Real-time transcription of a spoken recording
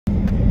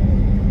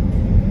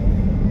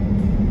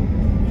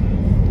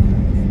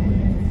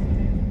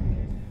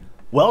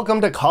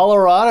Welcome to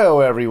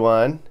Colorado,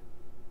 everyone.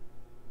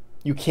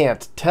 You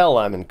can't tell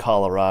I'm in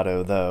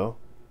Colorado, though.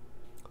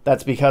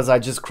 That's because I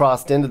just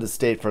crossed into the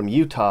state from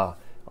Utah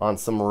on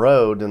some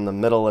road in the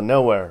middle of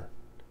nowhere.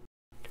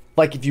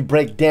 Like if you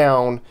break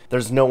down,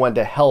 there's no one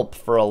to help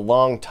for a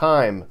long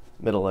time,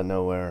 middle of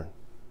nowhere.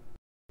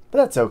 But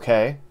that's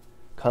okay.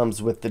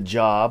 Comes with the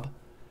job.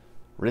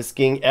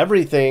 Risking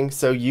everything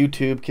so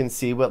YouTube can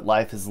see what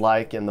life is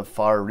like in the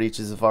far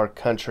reaches of our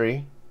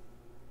country.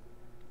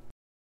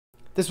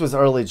 This was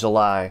early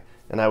July,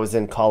 and I was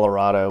in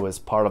Colorado as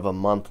part of a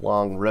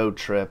month-long road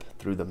trip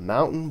through the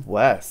Mountain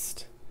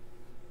West.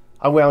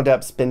 I wound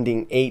up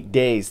spending 8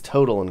 days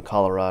total in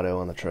Colorado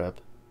on the trip,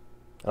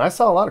 and I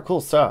saw a lot of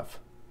cool stuff.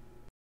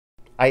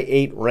 I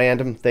ate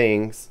random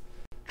things,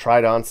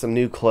 tried on some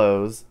new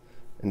clothes,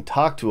 and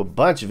talked to a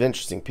bunch of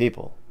interesting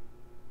people.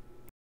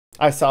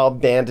 I saw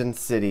abandoned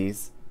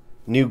cities,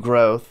 new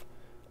growth,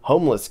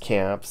 homeless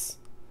camps,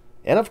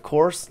 and of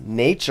course,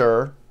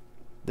 nature.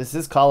 This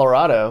is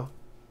Colorado.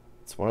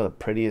 It's one of the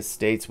prettiest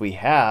states we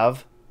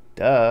have.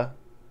 Duh.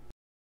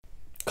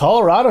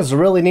 Colorado's a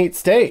really neat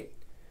state,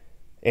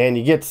 and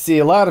you get to see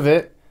a lot of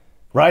it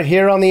right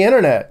here on the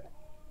internet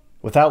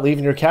without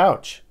leaving your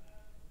couch.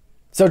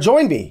 So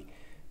join me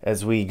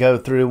as we go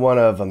through one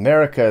of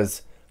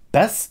America's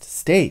best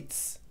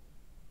states.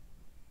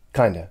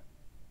 Kinda.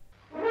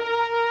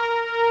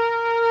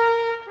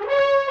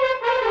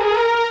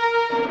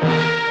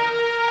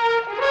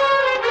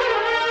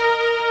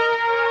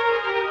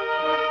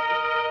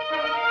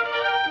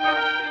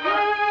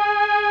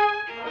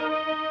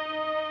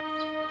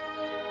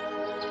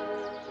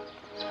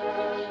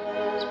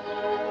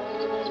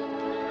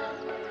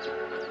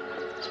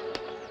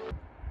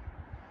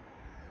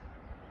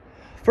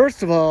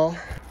 First of all,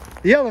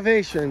 the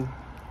elevation,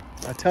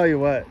 I'll tell you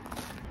what.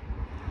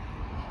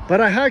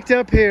 But I hiked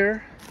up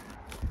here.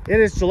 It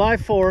is July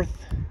 4th,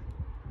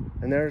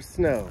 and there's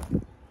snow.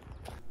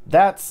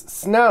 That's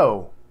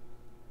snow,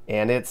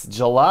 and it's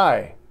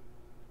July.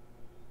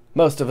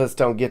 Most of us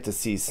don't get to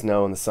see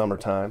snow in the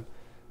summertime,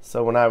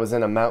 so when I was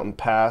in a mountain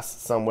pass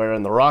somewhere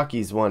in the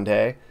Rockies one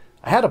day,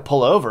 I had to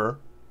pull over,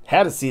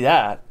 had to see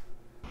that.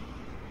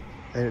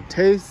 And it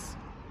tastes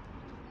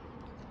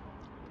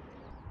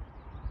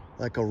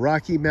like a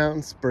Rocky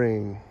Mountain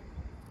spring.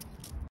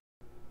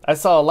 I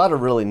saw a lot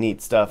of really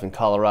neat stuff in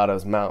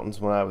Colorado's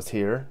mountains when I was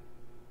here.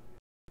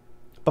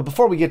 But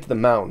before we get to the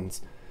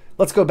mountains,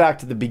 let's go back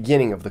to the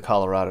beginning of the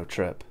Colorado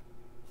trip.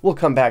 We'll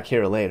come back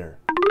here later.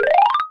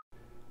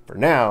 For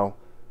now,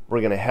 we're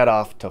gonna head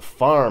off to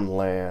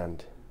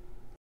farmland.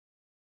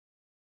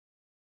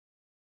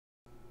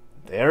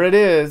 There it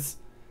is.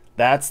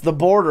 That's the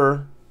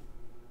border.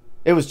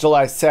 It was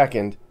July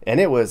 2nd, and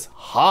it was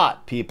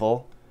hot,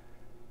 people.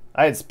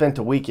 I had spent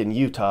a week in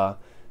Utah,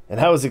 and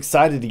I was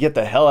excited to get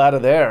the hell out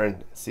of there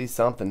and see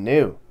something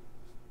new.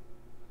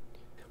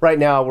 Right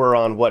now, we're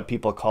on what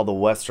people call the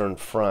Western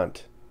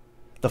Front.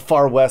 The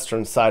far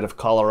western side of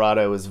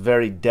Colorado is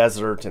very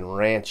desert and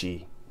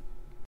ranchy.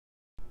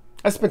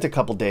 I spent a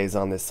couple days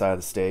on this side of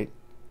the state.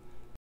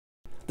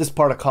 This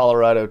part of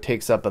Colorado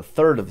takes up a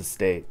third of the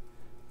state,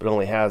 but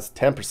only has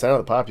 10% of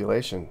the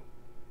population.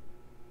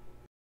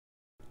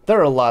 There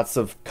are lots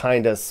of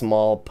kinda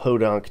small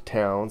podunk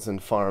towns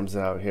and farms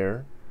out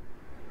here.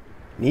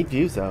 Neat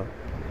views though.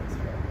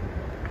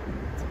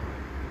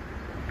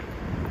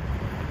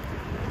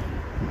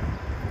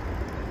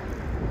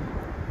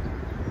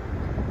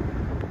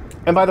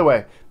 And by the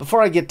way,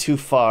 before I get too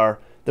far,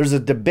 there's a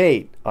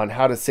debate on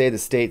how to say the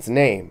state's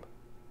name.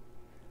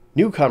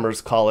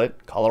 Newcomers call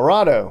it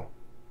Colorado.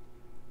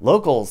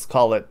 Locals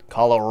call it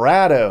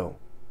Colorado.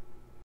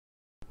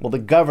 Well, the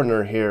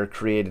governor here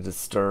created a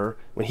stir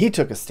when he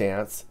took a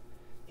stance.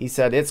 He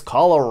said, it's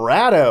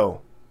Colorado.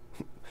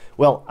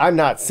 Well, I'm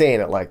not saying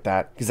it like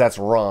that because that's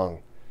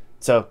wrong.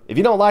 So if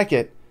you don't like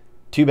it,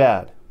 too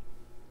bad.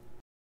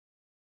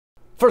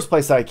 First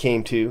place I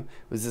came to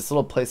was this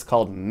little place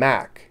called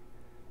Mac.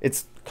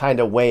 It's kind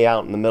of way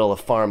out in the middle of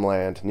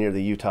farmland near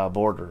the Utah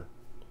border.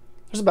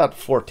 There's about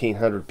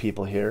 1,400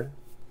 people here.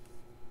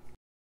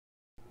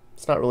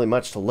 It's not really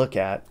much to look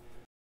at.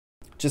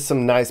 Just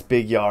some nice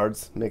big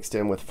yards mixed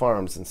in with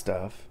farms and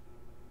stuff.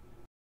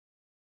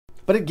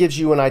 But it gives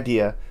you an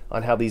idea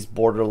on how these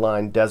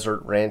borderline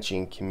desert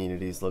ranching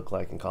communities look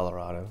like in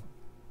Colorado.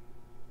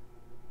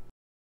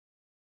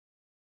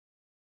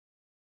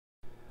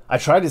 I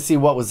tried to see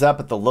what was up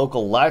at the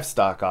local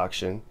livestock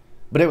auction,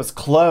 but it was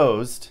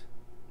closed.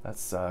 That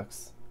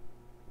sucks.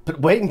 But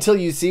wait until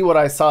you see what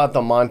I saw at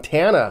the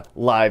Montana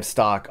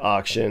livestock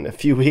auction a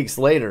few weeks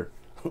later.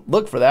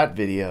 Look for that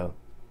video.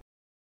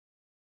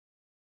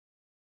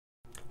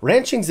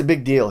 Ranching's a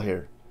big deal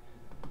here.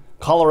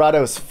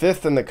 Colorado's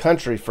 5th in the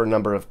country for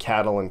number of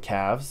cattle and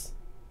calves.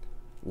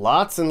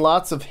 Lots and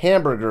lots of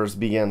hamburgers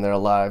begin their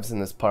lives in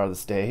this part of the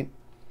state.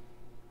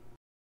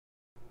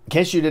 In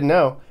case you didn't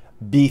know,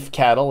 beef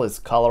cattle is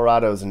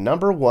Colorado's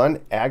 #1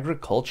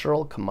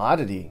 agricultural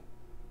commodity.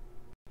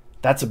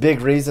 That's a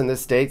big reason this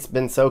state's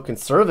been so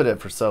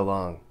conservative for so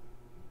long.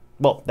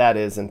 Well, that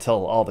is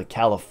until all the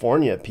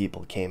California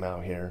people came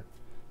out here.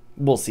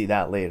 We'll see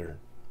that later.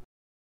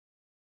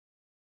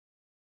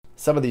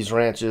 Some of these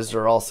ranches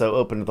are also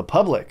open to the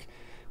public,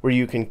 where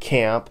you can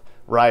camp,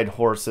 ride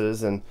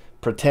horses, and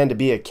pretend to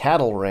be a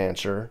cattle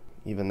rancher,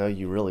 even though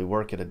you really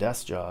work at a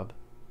desk job.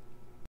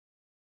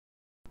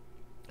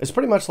 It's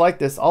pretty much like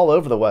this all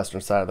over the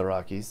western side of the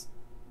Rockies.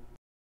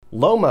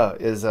 Loma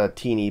is a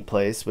teeny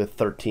place with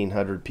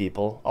 1,300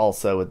 people,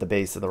 also at the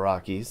base of the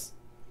Rockies.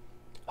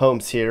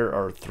 Homes here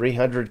are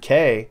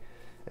 $300K,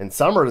 and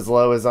some are as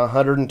low as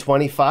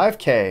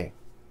 $125K.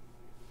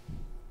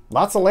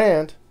 Lots of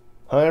land,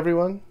 huh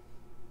everyone?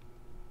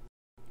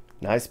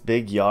 Nice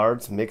big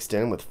yards mixed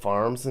in with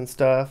farms and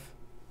stuff.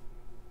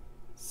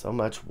 So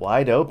much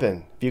wide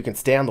open, if you can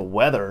stand the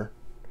weather.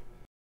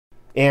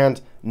 And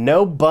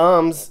no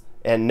bums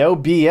and no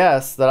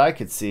BS that I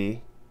could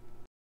see.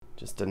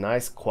 Just a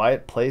nice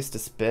quiet place to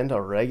spend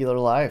a regular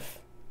life.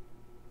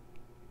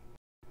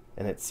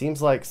 And it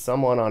seems like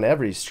someone on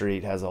every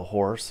street has a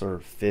horse or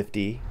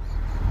 50.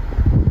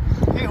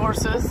 Hey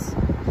horses!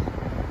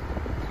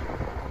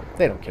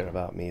 They don't care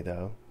about me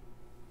though.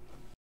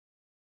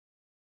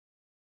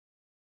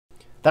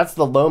 That's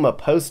the Loma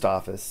post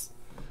office.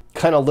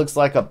 Kind of looks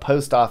like a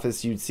post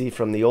office you'd see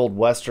from the old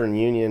Western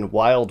Union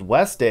Wild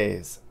West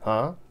days,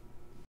 huh?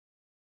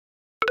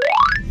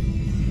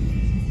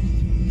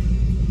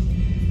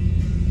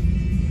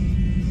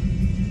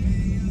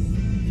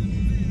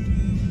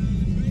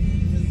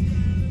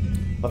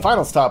 My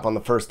final stop on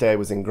the first day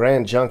was in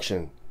Grand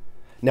Junction.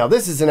 Now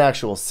this is an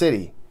actual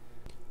city.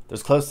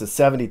 There's close to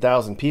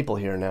 70,000 people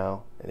here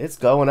now, and it's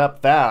going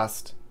up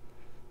fast.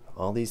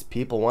 All these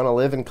people want to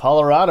live in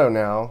Colorado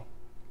now.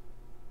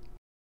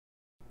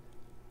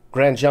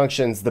 Grand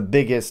Junction's the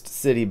biggest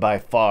city by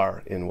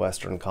far in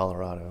western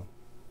Colorado.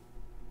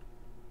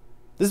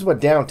 This is what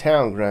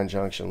downtown Grand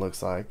Junction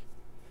looks like.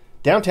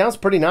 Downtown's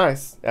pretty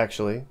nice,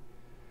 actually.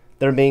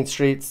 Their main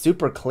street's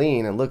super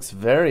clean and looks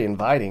very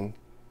inviting.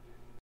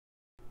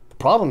 The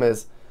problem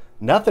is,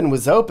 nothing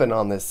was open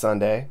on this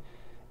Sunday,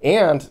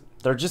 and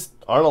there just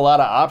aren't a lot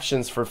of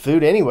options for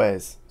food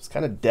anyways. It's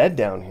kind of dead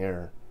down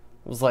here.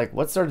 I was like,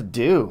 what's there to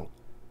do?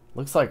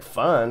 Looks like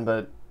fun,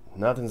 but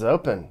nothing's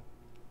open.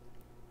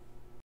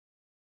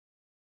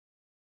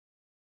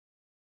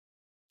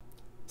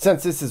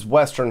 Since this is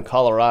western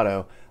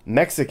Colorado,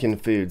 Mexican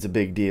food's a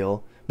big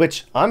deal,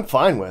 which I'm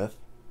fine with.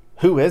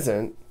 Who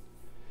isn't?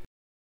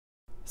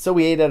 So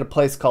we ate at a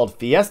place called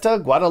Fiesta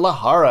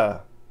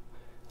Guadalajara.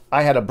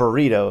 I had a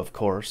burrito, of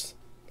course.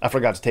 I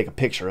forgot to take a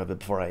picture of it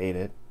before I ate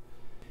it.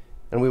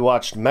 And we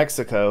watched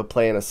Mexico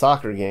play in a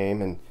soccer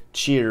game and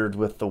cheered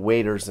with the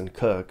waiters and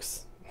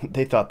cooks.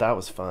 They thought that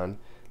was fun.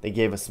 They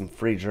gave us some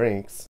free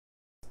drinks.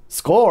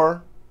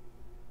 Score!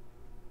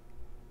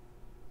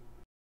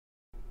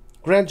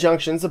 Grand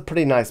Junction's a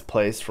pretty nice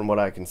place from what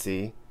I can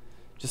see.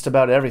 Just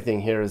about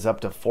everything here is up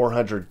to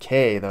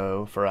 $400K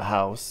though for a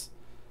house.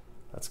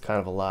 That's kind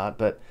of a lot,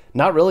 but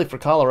not really for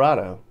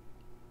Colorado.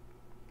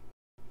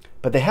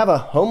 But they have a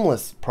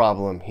homeless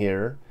problem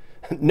here.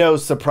 No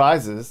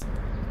surprises.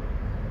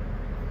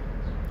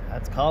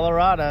 That's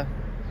Colorado.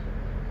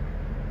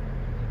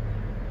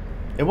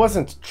 It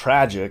wasn't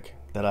tragic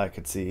that I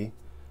could see.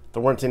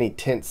 There weren't any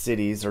tent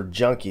cities or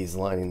junkies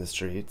lining the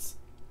streets.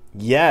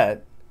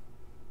 Yet.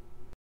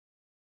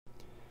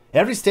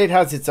 Every state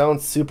has its own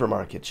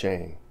supermarket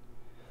chain.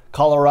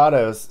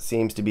 Colorado's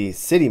seems to be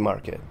City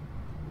Market.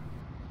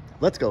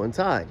 Let's go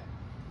inside.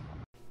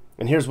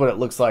 And here's what it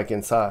looks like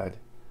inside.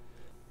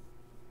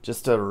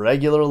 Just a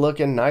regular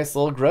looking nice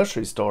little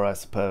grocery store, I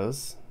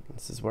suppose.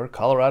 This is where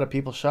Colorado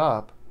people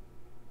shop.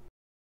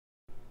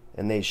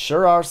 And they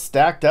sure are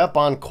stacked up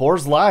on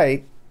Coors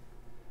Light.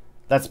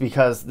 That's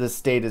because this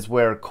state is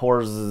where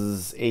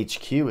Coors'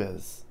 HQ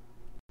is.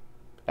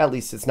 At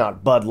least it's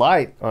not Bud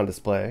Light on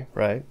display,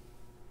 right?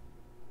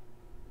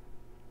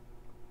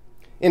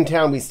 In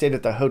town, we stayed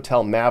at the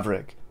Hotel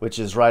Maverick, which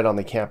is right on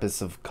the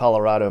campus of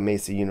Colorado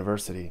Mesa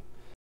University.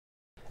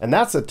 And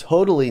that's a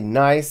totally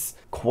nice,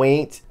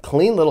 quaint,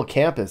 clean little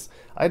campus.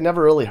 I'd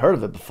never really heard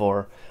of it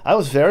before. I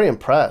was very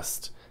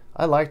impressed.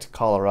 I liked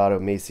Colorado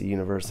Mesa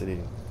University.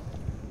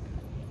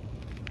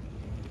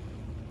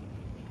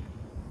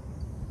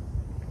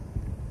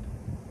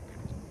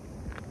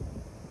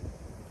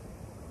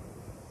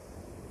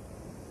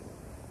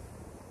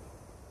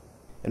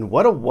 And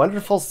what a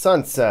wonderful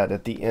sunset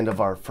at the end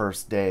of our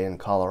first day in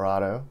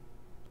Colorado.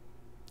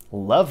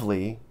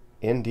 Lovely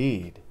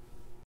indeed.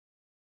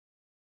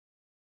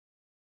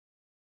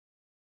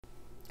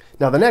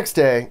 Now the next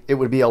day, it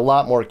would be a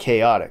lot more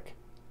chaotic.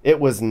 It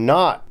was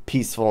not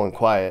peaceful and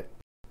quiet.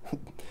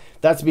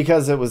 That's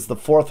because it was the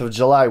 4th of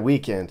July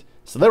weekend,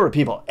 so there were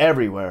people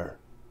everywhere.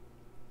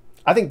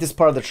 I think this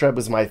part of the trip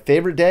was my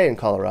favorite day in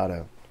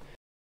Colorado.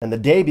 And the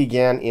day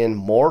began in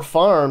more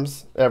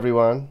farms,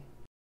 everyone.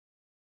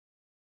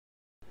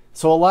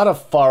 So a lot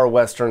of far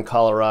western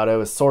Colorado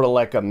is sort of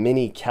like a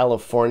mini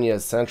California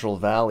Central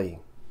Valley.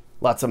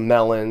 Lots of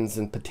melons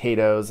and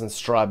potatoes and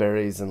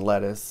strawberries and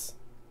lettuce.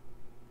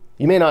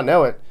 You may not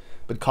know it,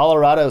 but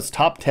Colorado's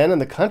top 10 in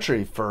the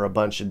country for a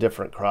bunch of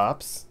different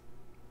crops.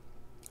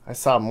 I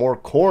saw more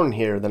corn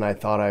here than I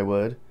thought I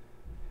would.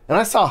 And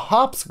I saw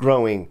hops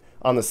growing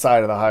on the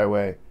side of the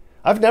highway.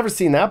 I've never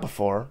seen that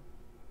before.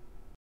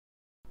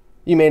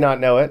 You may not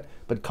know it,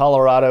 but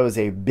Colorado is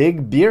a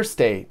big beer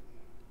state.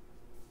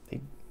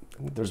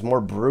 There's more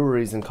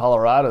breweries in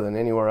Colorado than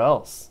anywhere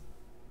else.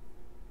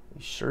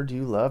 They sure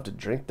do love to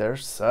drink their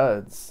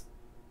suds.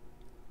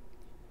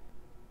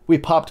 We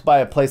popped by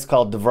a place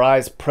called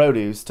DeVry's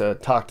Produce to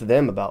talk to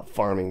them about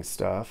farming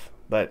stuff.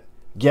 But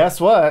guess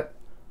what?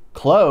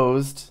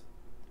 Closed.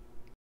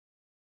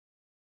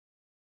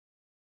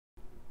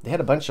 They had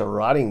a bunch of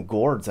rotting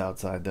gourds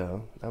outside,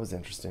 though. That was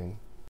interesting.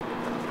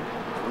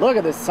 Look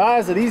at the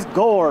size of these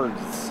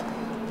gourds.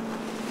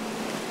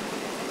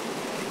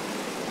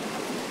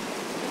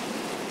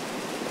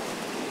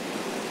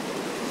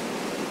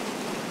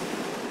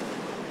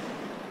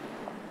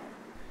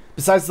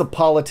 Besides the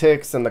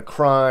politics and the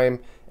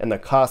crime and the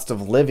cost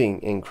of living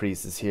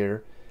increases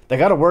here, they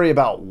got to worry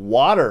about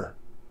water.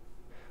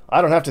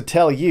 I don't have to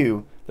tell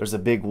you, there's a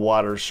big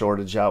water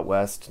shortage out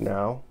west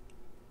now.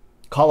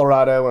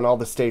 Colorado and all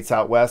the states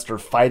out west are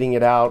fighting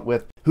it out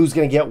with who's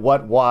going to get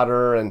what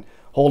water and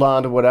hold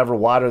on to whatever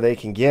water they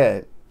can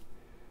get.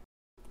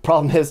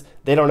 Problem is,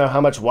 they don't know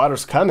how much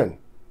water's coming.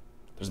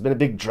 There's been a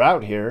big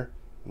drought here,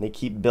 and they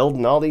keep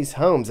building all these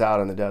homes out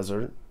in the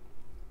desert.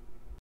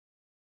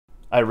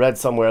 I read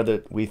somewhere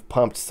that we've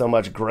pumped so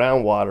much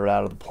groundwater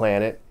out of the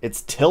planet,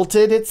 it's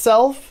tilted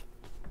itself?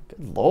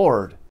 Good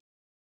Lord.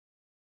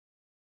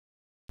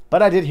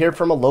 But I did hear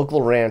from a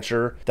local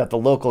rancher that the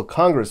local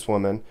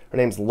congresswoman, her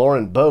name's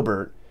Lauren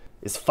Boebert,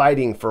 is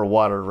fighting for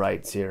water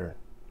rights here.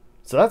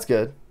 So that's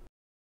good.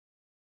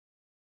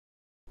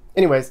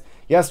 Anyways,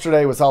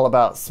 yesterday was all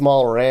about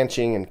small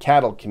ranching and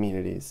cattle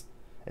communities.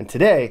 And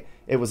today,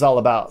 it was all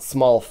about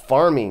small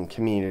farming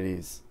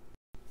communities,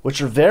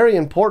 which are very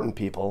important,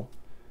 people.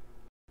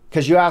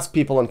 Because you ask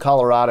people in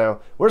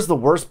Colorado, where's the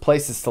worst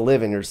places to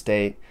live in your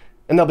state?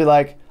 And they'll be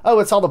like, oh,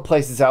 it's all the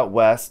places out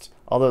west,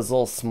 all those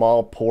little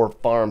small, poor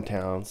farm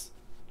towns.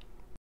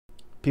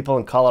 People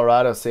in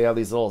Colorado say how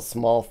these little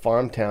small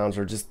farm towns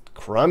are just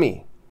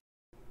crummy.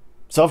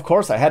 So of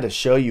course I had to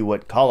show you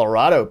what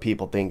Colorado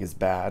people think is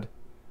bad.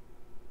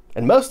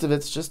 And most of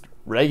it's just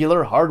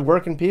regular,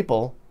 hard-working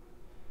people.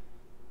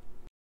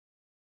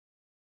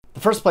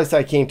 The first place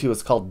I came to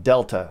is called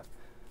Delta.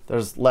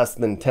 There's less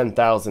than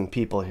 10,000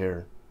 people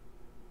here.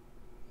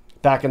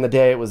 Back in the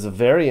day, it was a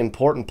very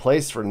important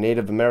place for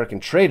Native American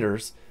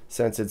traders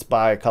since it's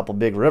by a couple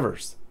big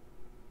rivers.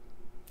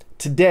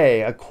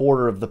 Today, a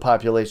quarter of the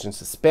population is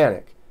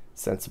Hispanic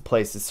since the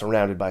place is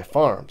surrounded by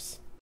farms.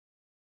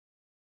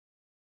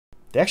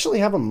 They actually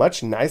have a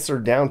much nicer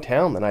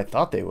downtown than I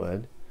thought they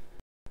would.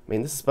 I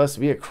mean, this is supposed to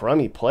be a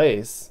crummy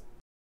place.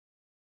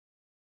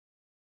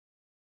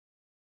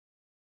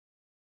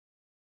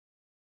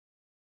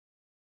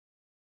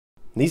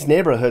 These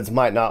neighborhoods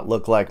might not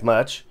look like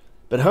much,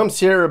 but homes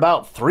here are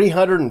about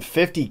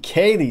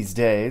 $350K these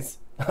days.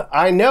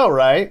 I know,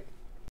 right?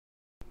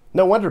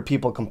 No wonder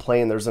people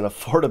complain there's an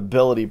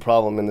affordability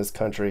problem in this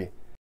country.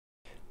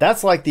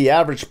 That's like the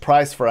average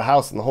price for a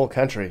house in the whole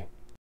country.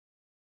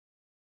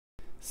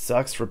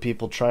 Sucks for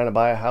people trying to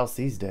buy a house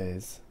these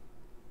days.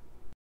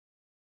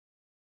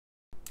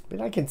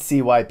 But I can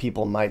see why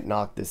people might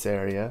knock this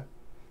area.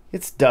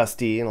 It's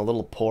dusty and a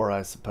little poor,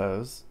 I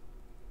suppose.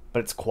 But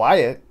it's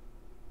quiet,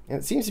 and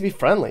it seems to be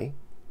friendly.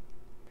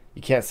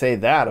 You can't say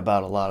that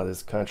about a lot of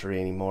this country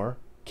anymore,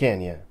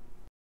 can you?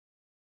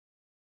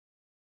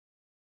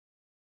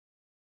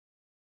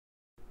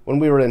 When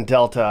we were in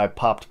Delta, I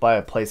popped by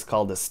a place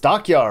called the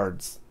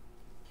Stockyards.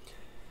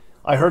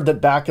 I heard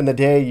that back in the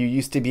day you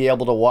used to be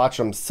able to watch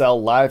them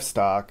sell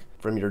livestock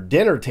from your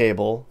dinner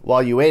table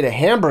while you ate a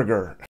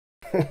hamburger.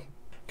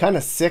 Kind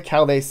of sick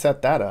how they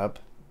set that up.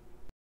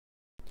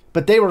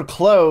 But they were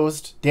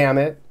closed, damn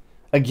it,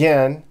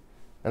 again,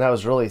 and I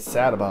was really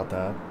sad about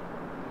that.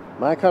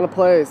 My kind of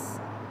place.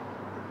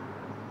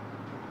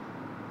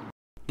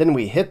 Then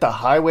we hit the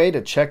highway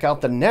to check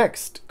out the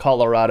next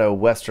Colorado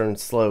Western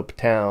Slope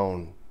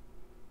town.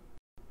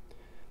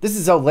 This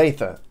is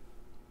Olathe.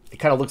 It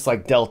kind of looks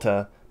like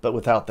Delta, but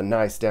without the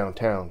nice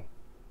downtown.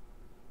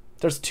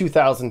 There's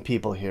 2,000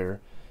 people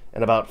here,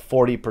 and about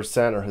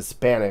 40% are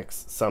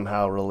Hispanics,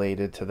 somehow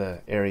related to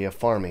the area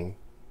farming.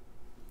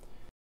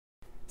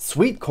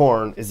 Sweet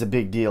corn is a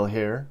big deal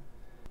here.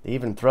 They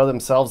even throw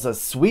themselves a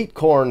sweet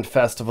corn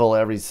festival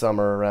every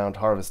summer around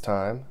harvest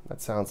time.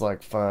 That sounds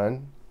like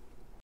fun.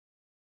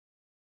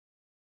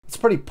 It's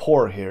pretty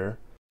poor here.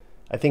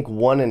 I think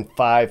 1 in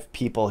 5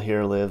 people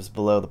here lives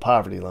below the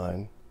poverty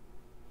line.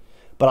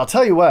 But I'll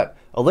tell you what,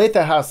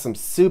 Olathe has some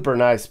super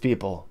nice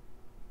people.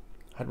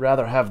 I'd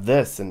rather have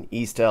this in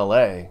East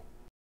LA.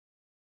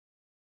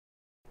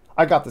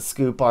 I got the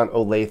scoop on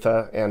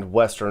Olathe and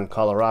Western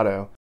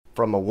Colorado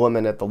from a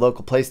woman at the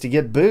local place to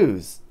get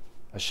booze.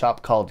 A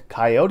shop called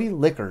Coyote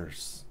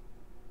Liquors.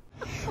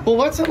 Well,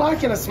 what's it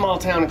like in a small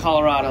town in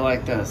Colorado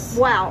like this?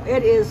 Wow,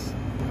 it is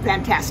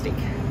fantastic.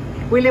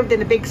 We lived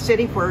in a big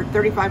city for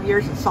 35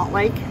 years in Salt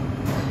Lake,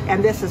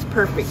 and this is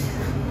perfect.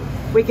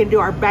 We can do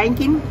our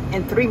banking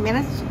in 3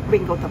 minutes. We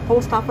can go to the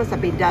post office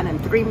and be done in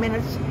 3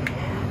 minutes.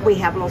 We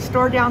have a little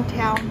store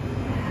downtown,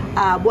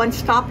 one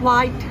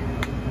stoplight,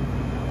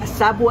 a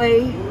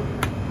Subway.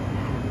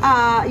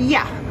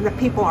 Yeah, the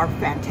people are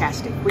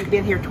fantastic. We've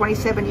been here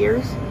 27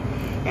 years,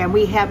 and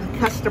we have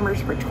customers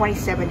for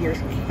 27 years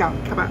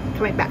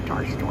coming back to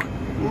our store.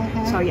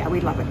 So yeah,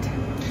 we love it.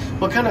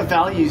 What kind of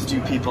values do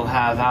people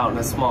have out in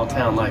a small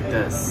town like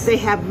this? They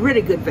have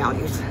really good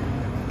values,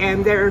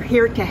 and they're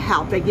here to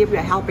help. They give you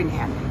a helping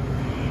hand.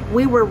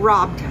 We were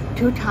robbed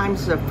 2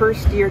 times the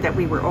first year that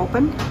we were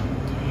open,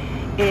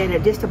 and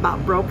it just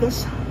about broke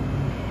us.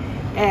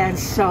 And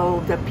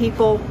so the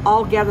people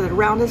all gathered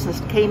around us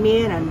and came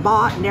in and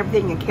bought and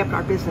everything and kept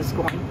our business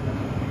going.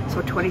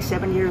 So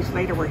 27 years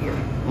later, we're here.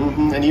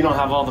 And you don't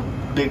have all the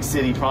big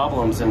city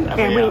problems out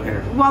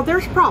here. Well,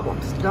 there's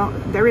problems.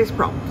 There is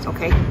problems,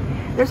 okay?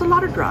 There's a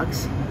lot of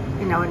drugs,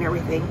 you know, and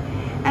everything.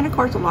 And of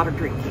course, a lot of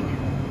drinking.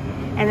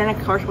 And then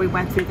of course, we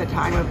went through the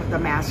time of the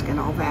mask and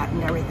all that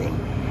and everything.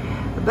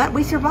 But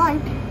we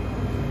survived,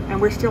 and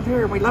we're still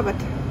here, and we love it.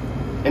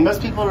 And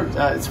most people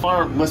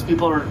are most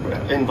people are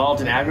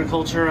involved in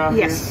agriculture out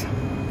here? Yes.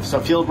 So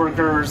field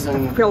workers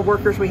and... Field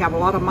workers, we have a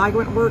lot of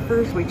migrant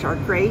workers, which are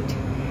great.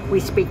 We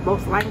speak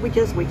both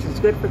languages, which is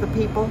good for the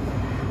people.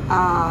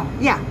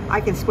 Yeah, I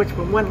can switch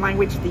from one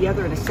language to the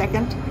other in a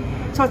second.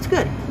 So it's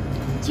good.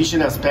 So you should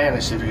know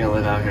Spanish if you're going to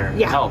live out here.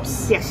 Yeah. It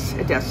helps. Yes,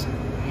 it does.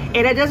 And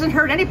it doesn't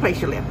hurt any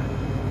place you live.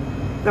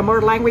 The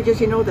more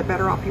languages you know, the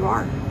better off you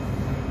are.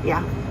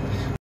 Yeah.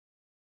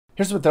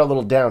 Here's what their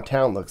little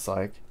downtown looks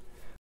like.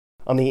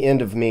 On the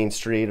end of Main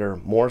Street are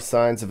more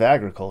signs of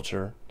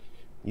agriculture.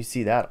 You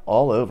see that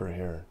all over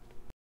here.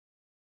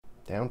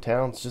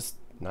 Downtown's just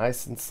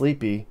nice and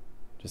sleepy.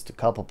 Just a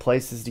couple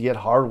places to get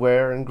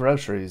hardware and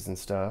groceries and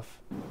stuff.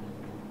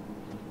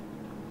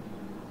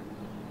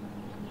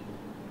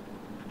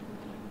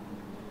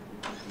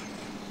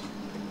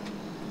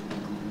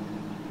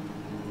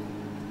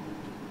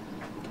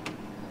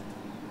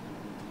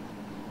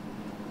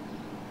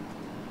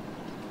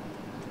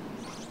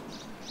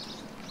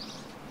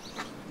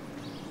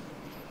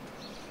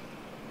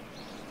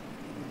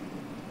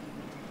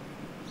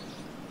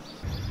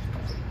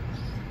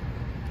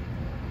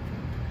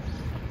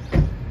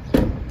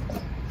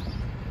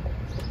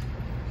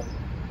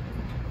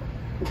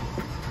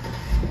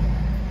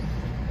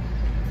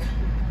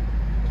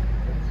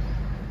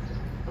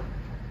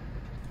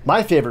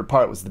 My favorite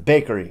part was the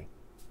bakery.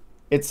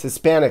 It's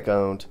Hispanic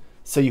owned,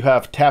 so you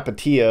have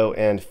Tapatio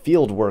and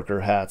field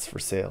worker hats for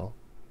sale.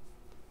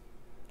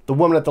 The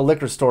woman at the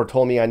liquor store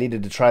told me I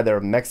needed to try their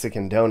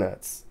Mexican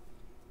donuts.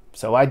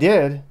 So I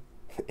did,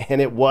 and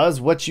it was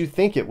what you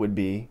think it would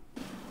be.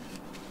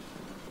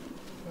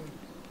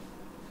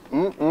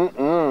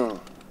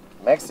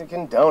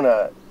 Mexican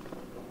donut.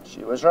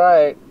 She was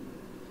right.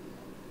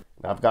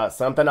 I've got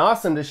something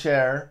awesome to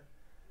share.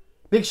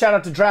 Big shout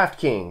out to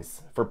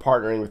DraftKings for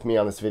partnering with me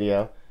on this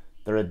video.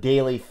 They're a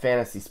daily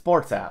fantasy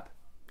sports app,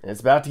 and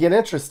it's about to get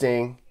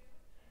interesting.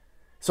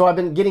 So I've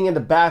been getting into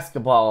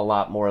basketball a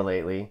lot more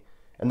lately,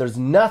 and there's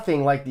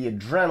nothing like the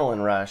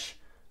adrenaline rush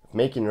of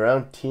making your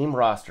own team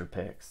roster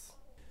picks.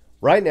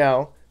 Right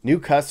now, new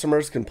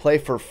customers can play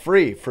for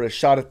free for a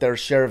shot at their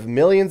share of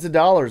millions of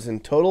dollars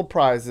in total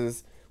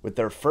prizes with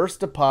their first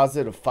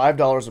deposit of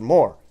 $5 or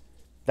more.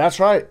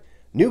 That's right,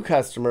 new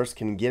customers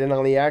can get in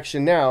on the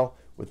action now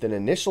with an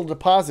initial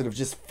deposit of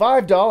just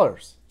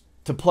 $5.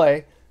 To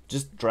play,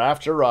 just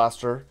draft your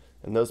roster,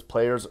 and those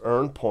players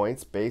earn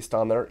points based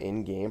on their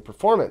in-game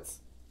performance.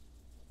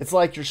 It's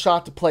like your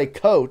shot to play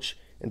coach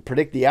and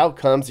predict the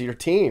outcomes of your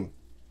team.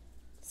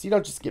 So you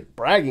don't just get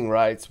bragging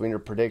rights when your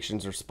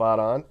predictions are spot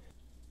on,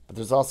 but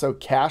there's also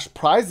cash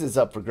prizes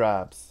up for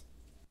grabs.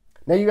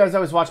 Now you guys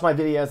always watch my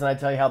videos and I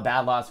tell you how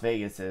bad Las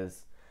Vegas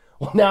is.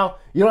 Well, now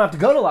you don't have to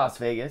go to Las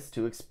Vegas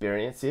to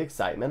experience the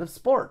excitement of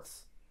sports.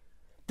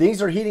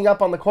 Things are heating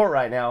up on the court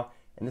right now,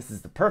 and this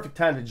is the perfect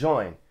time to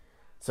join.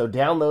 So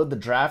download the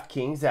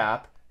DraftKings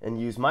app and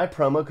use my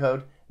promo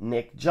code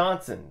Nick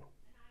Johnson.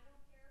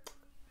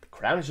 The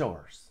crown is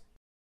yours.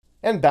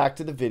 And back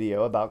to the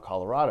video about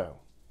Colorado.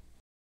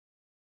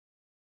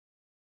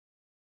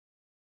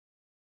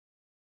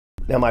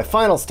 Now my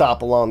final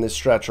stop along this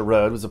stretch of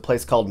road was a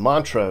place called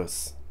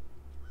Montrose.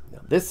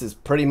 Now this is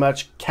pretty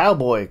much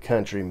cowboy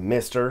country,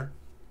 mister.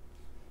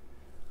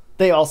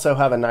 They also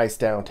have a nice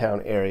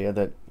downtown area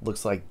that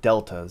looks like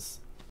deltas.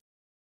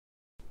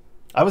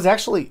 I was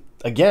actually,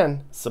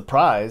 again,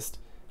 surprised.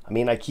 I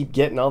mean, I keep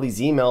getting all these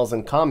emails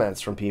and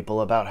comments from people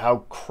about how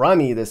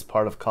crummy this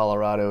part of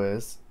Colorado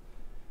is.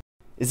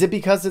 Is it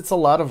because it's a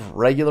lot of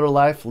regular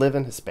life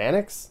living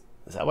Hispanics?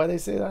 Is that why they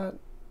say that?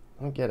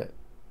 I don't get it.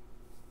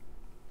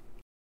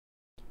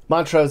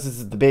 Montrose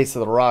is at the base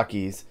of the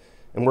Rockies,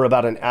 and we're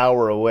about an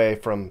hour away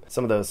from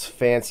some of those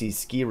fancy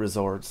ski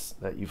resorts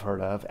that you've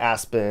heard of,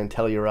 Aspen,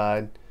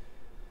 Telluride.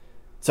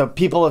 So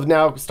people have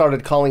now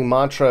started calling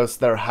Montrose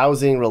their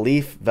housing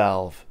relief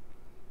valve,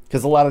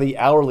 because a lot of the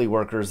hourly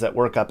workers that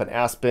work up in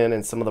Aspen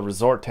and some of the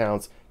resort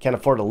towns can't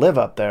afford to live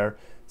up there,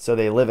 so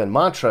they live in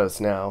Montrose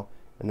now,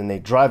 and then they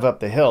drive up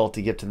the hill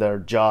to get to their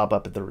job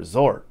up at the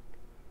resort.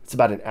 It's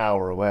about an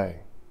hour away.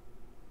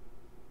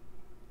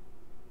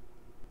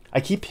 I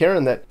keep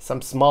hearing that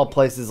some small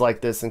places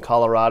like this in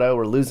Colorado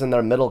are losing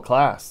their middle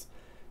class.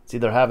 It's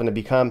either having to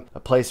become a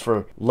place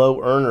for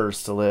low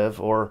earners to live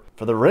or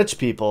for the rich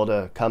people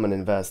to come and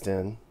invest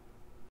in.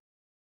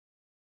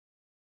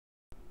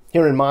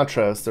 Here in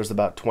Montrose, there's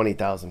about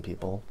 20,000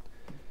 people.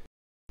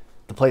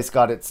 The place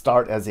got its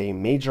start as a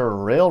major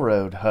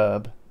railroad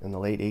hub in the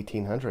late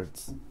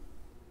 1800s.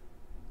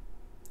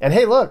 And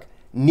hey, look,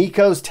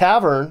 Nico's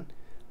Tavern,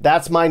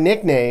 that's my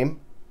nickname,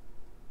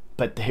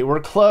 but they were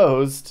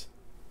closed.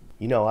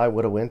 You know, I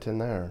would have went in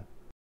there.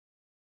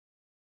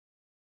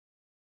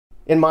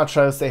 In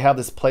Montrose, they have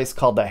this place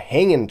called the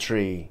Hanging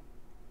Tree.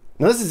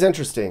 Now, this is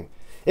interesting.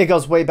 It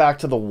goes way back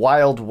to the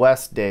Wild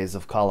West days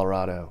of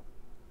Colorado.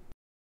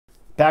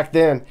 Back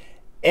then,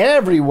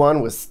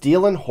 everyone was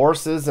stealing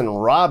horses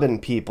and robbing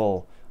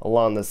people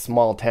along the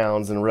small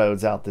towns and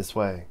roads out this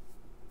way.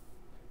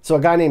 So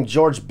a guy named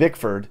George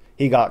Bickford,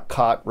 he got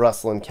caught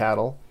rustling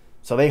cattle.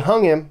 So they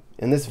hung him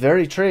in this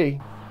very tree.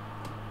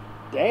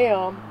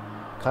 Damn.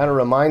 Kind of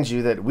reminds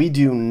you that we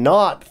do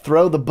not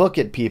throw the book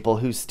at people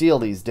who steal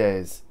these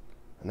days.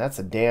 And that's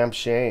a damn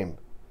shame.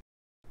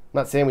 I'm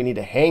not saying we need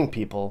to hang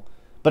people,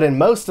 but in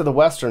most of the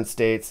western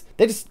states,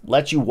 they just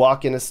let you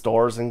walk into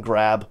stores and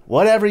grab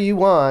whatever you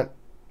want.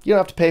 You don't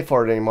have to pay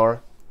for it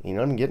anymore. You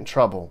don't even get in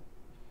trouble.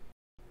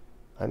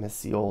 I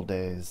miss the old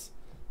days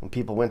when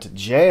people went to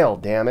jail,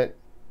 damn it.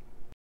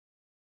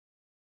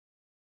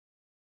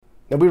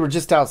 Now, we were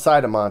just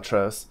outside of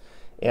Montrose,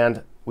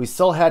 and we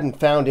still hadn't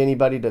found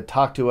anybody to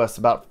talk to us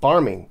about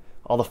farming.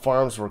 All the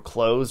farms were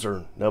closed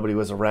or nobody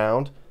was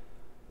around.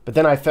 But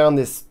then I found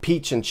this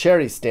peach and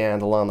cherry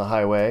stand along the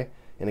highway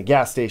in a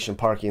gas station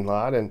parking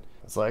lot, and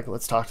I was like,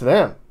 let's talk to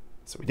them.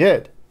 So we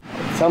did.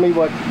 Tell me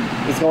what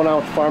is going on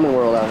with the farming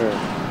world out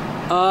here.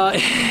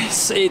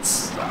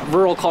 It's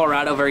rural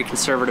Colorado, very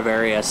conservative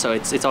area, so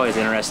it's always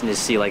interesting to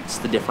see like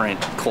the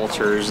different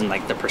cultures and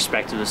like the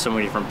perspectives of so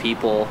many different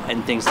people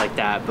and things like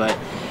that. But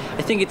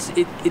I think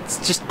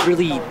it's just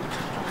really,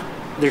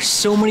 there's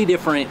so many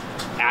different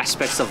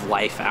aspects of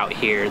life out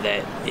here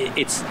that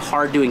it's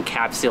hard to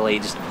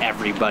encapsulate just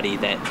everybody,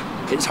 that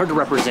it's hard to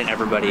represent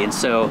everybody. And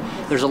so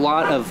there's a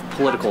lot of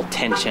political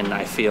tension,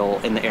 I feel,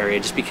 in the area,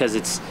 just because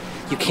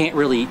you can't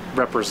really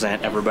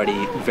represent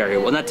everybody very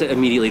well. Not to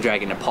immediately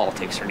drag into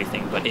politics or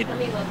anything, but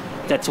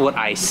that's what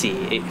I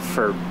see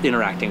for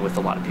interacting with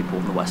a lot of people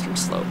in the Western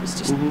Slope. It's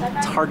just,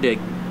 it's hard to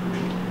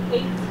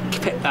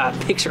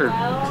capture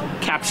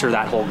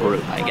that whole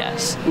group, I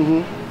guess.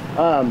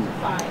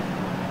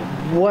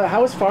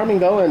 How is farming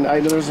going? I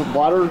know there's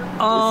water. It's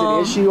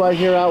an issue I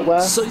hear out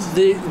west. So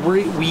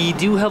we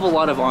do have a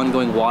lot of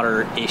ongoing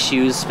water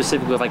issues,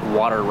 specifically with like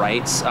water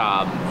rights.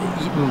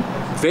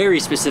 Very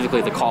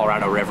specifically the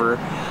Colorado River.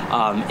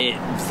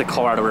 It's the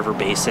Colorado River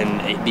Basin.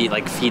 It'd be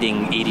like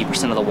feeding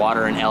 80% of the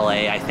water in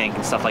LA, I think,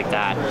 and stuff like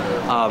that.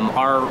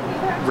 Our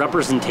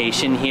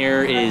representation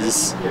here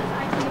is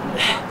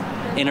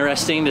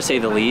interesting, to say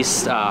the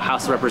least.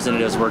 House of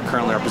Representatives, we're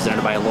currently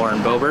represented by Lauren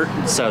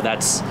Boebert, so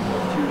that's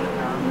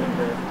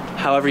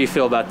however you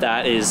feel about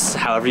that is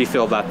however you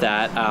feel about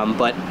that.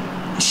 But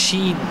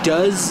she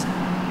does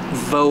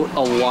vote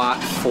a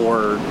lot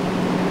for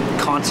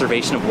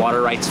conservation of water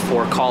rights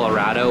for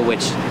Colorado,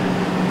 which,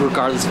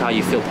 regardless of how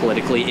you feel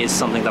politically, is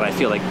something that I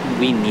feel like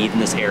we need in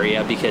this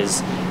area,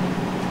 because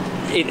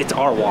it's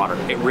our water.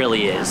 It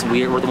really is.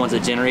 We're the ones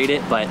that generate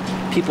it, but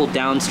people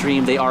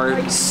downstream, they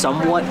are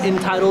somewhat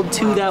entitled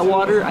to that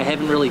water. I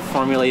haven't really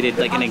formulated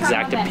like an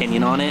exact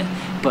opinion on it,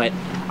 but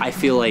I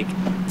feel like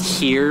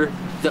here,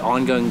 the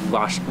ongoing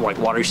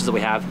water issues that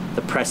we have,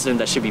 the precedent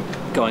that should be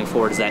going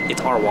forward is that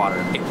it's our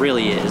water. It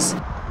really is.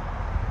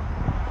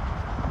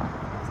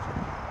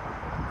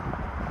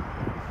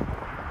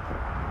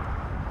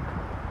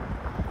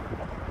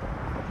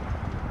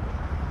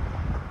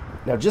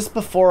 Now, just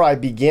before I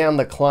began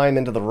the climb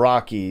into the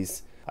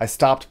Rockies, I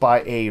stopped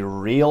by a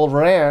real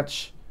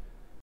ranch.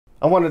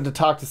 I wanted to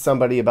talk to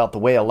somebody about the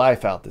way of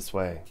life out this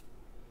way.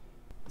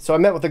 So I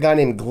met with a guy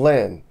named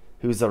Glenn,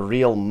 who's a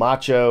real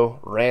macho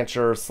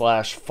rancher /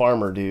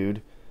 farmer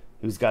dude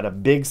who's got a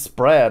big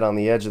spread on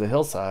the edge of the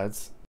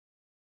hillsides.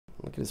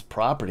 Look at his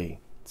property.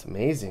 It's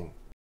amazing.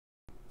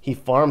 He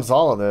farms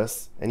all of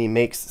this, and he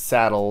makes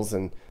saddles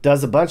and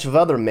does a bunch of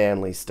other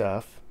manly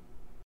stuff.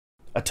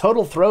 A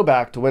total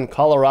throwback to when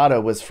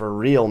Colorado was for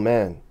real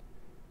men.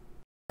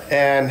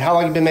 And how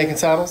long have you been making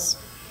saddles?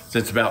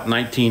 Since about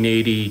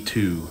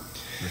 1982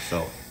 or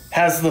so.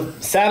 Has the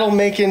saddle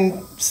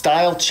making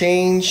style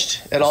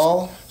changed at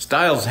all?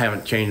 Styles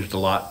haven't changed a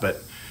lot,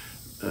 but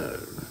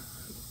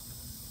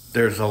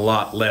there's a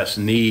lot less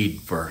need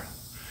for,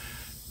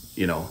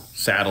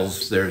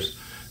 saddles. There's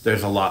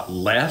a lot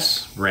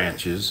less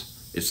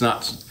ranches.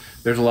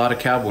 There's a lot of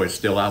cowboys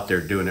still out there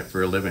doing it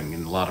for a living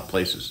in a lot of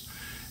places.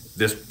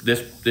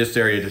 This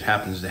area just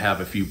happens to have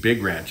a few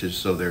big ranches,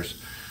 so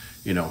there's,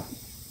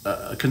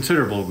 a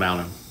considerable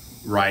amount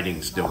of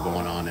riding still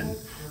going on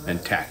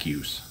and tack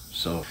use.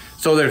 So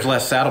there's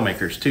less saddle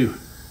makers too.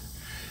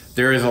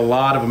 There is a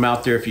lot of them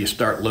out there. If you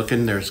start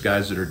looking, there's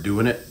guys that are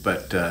doing it,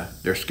 but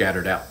they're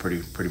scattered out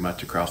pretty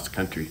much across the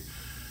country.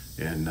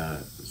 And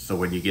so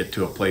when you get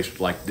to a place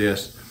like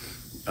this,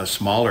 a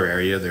smaller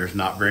area, there's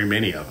not very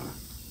many of them,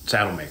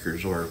 saddle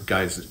makers or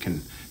guys that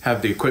can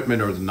have the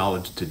equipment or the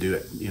knowledge to do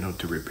it, you know,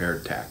 to repair,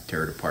 tack,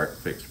 tear it apart,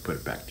 fix, put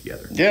it back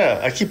together.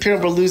 Yeah, I keep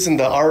hearing we're losing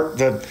the art,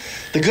 the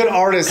good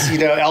artists. You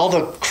know, all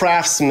the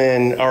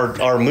craftsmen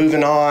are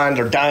moving on,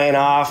 they're dying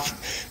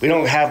off. We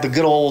don't have the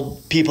good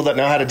old people that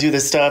know how to do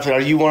this stuff.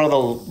 Are you one of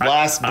the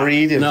last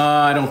breed? No,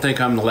 I don't think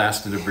I'm the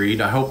last of the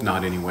breed. I hope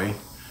not, anyway.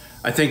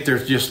 I think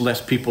there's just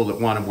less people that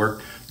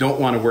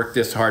don't want to work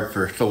this hard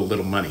for so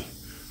little money.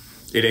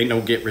 It ain't no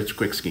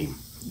get-rich-quick scheme.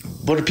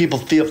 What do people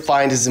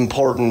find is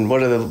important?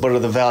 What are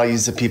the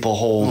values that people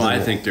hold? Well,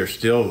 I think there's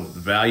still the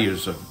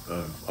values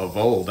of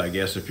old, I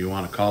guess, if you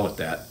want to call it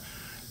that.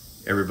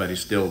 Everybody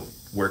still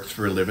works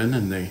for a living,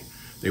 and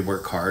they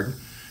work hard.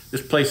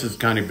 This place has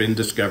kind of been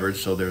discovered,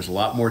 so there's a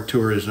lot more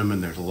tourism,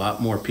 and there's a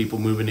lot more people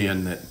moving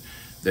in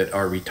that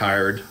are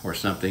retired or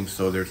something,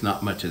 so there's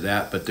not much of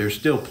that. But there's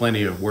still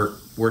plenty of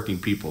working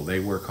people. They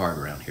work hard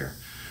around here.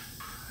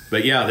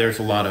 But yeah, there's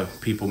a lot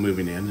of people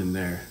moving in,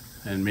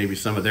 and maybe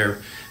some of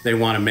they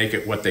want to make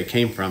it what they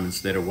came from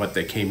instead of what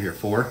they came here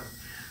for.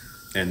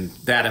 And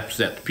that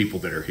upsets people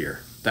that are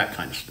here, that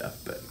kind of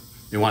stuff. But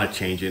they want to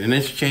change it, and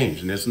it's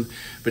changed,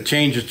 but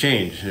change is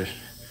change.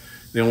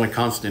 The only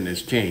constant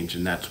is change,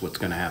 and that's what's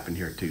going to happen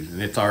here too.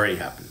 And it's already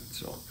happened.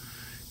 So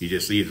you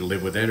just either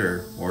live with it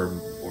or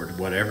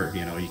whatever.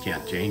 You know, you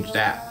can't change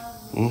that.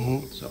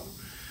 Mm-hmm. So,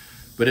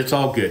 but it's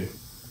all good.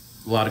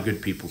 A lot of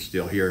good people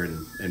still here,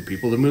 and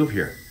people that move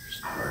here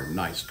are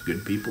nice,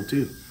 good people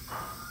too.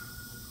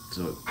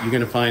 So you're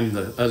going to find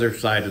the other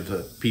side of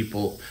the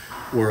people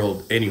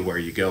world anywhere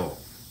you go,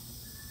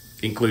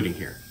 including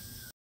here.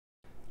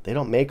 They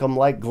don't make them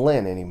like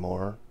Glenn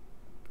anymore,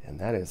 and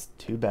that is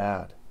too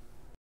bad.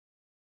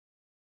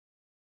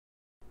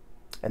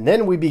 And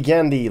then we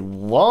began the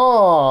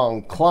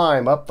long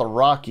climb up the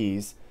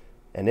Rockies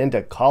and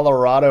into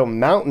Colorado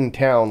mountain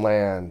town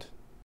land.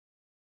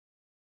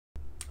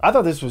 I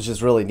thought this was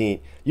just really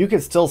neat. You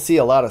could still see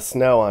a lot of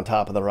snow on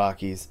top of the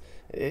Rockies.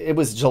 It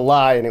was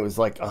July and it was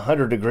like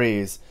 100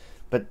 degrees,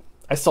 but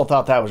I still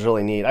thought that was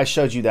really neat. I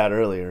showed you that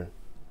earlier.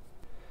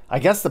 I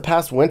guess the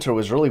past winter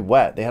was really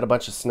wet. They had a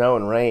bunch of snow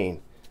and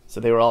rain, so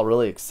they were all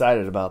really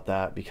excited about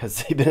that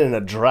because they've been in a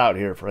drought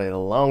here for a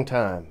long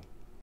time.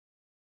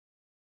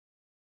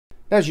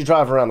 As you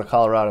drive around the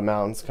Colorado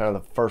mountains, kind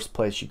of the first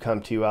place you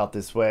come to out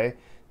this way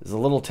is a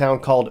little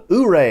town called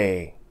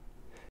Ouray.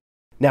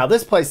 Now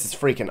this place is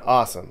freaking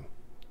awesome.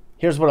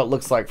 Here's what it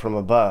looks like from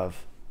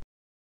above.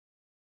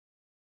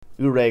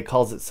 Ouray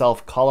calls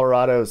itself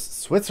Colorado's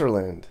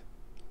Switzerland,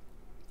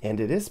 and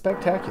it is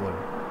spectacular.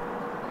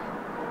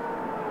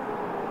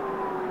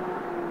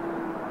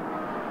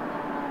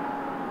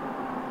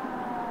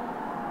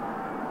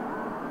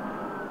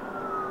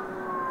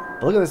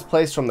 But look at this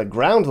place from the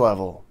ground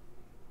level.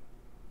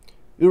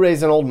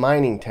 Ouray's an old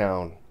mining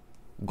town,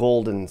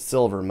 gold and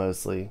silver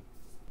mostly.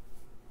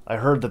 I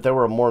heard that there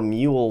were more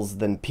mules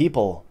than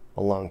people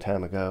a long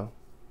time ago.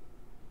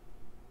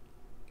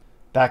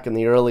 Back in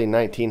the early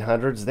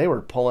 1900s, they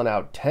were pulling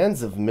out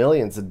tens of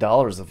millions of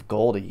dollars of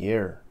gold a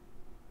year.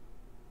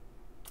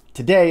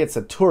 Today, it's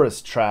a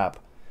tourist trap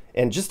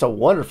and just a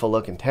wonderful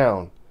looking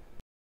town.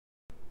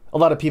 A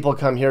lot of people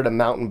come here to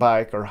mountain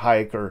bike or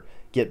hike or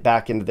get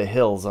back into the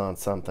hills on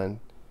something.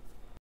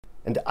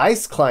 And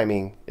ice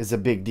climbing is a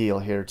big deal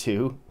here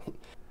too.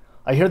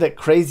 I hear that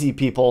crazy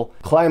people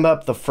climb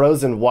up the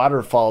frozen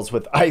waterfalls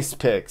with ice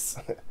picks.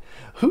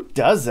 Who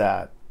does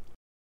that?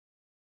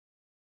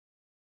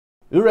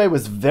 Ouray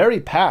was very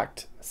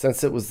packed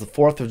since it was the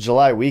 4th of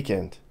July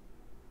weekend.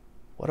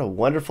 What a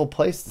wonderful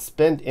place to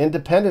spend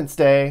Independence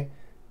Day.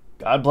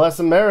 God bless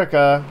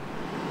America.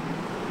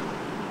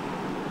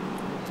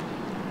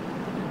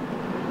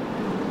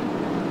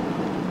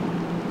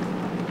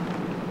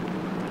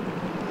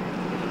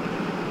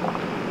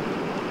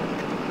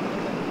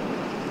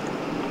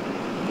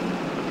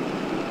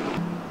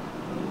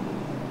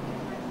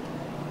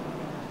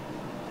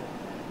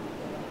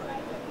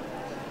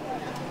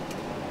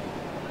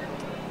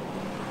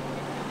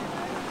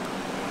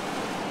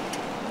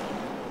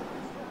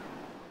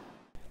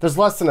 There's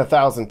less than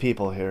 1,000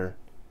 people here.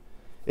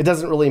 It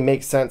doesn't really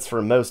make sense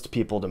for most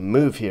people to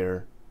move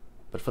here,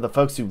 but for the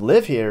folks who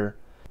live here,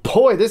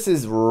 boy, this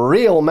is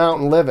real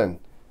mountain living.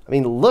 I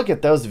mean, look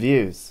at those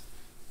views.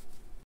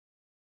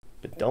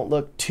 But don't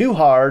look too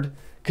hard,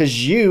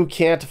 because you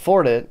can't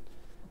afford it.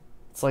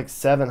 It's like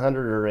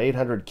 700 or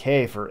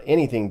 800K for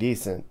anything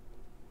decent.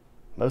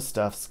 Most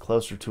stuff's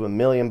closer to $1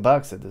 million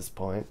at this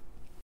point.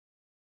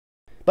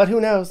 But who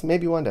knows,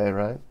 maybe one day,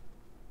 right?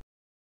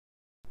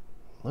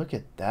 Look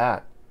at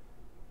that.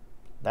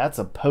 That's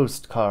a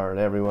postcard,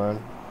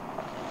 everyone.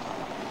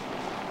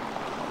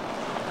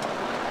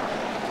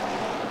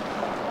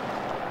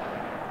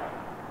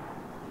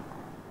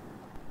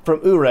 From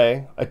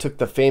Ouray, I took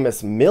the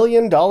famous $1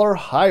 Million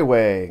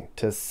Highway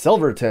to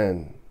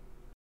Silverton.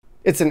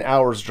 It's an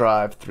hour's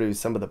drive through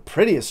some of the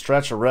prettiest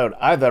stretch of road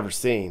I've ever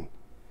seen.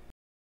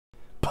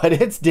 But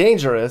it's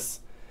dangerous.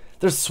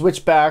 There's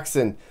switchbacks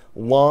and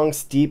long,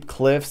 steep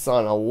cliffs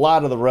on a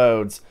lot of the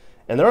roads,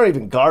 and there aren't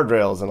even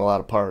guardrails in a lot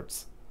of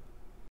parts.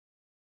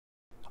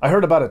 I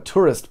heard about a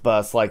tourist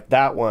bus like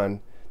that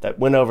one that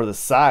went over the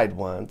side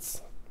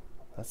once.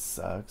 That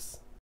sucks.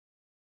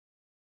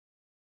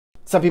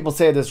 Some people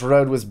say this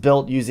road was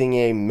built using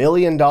 $1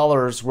 million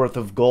worth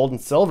of gold and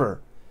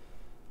silver.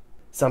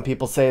 Some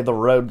people say the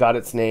road got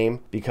its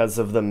name because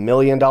of the $1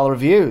 million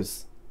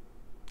views.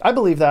 I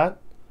believe that.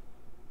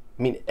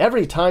 I mean,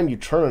 every time you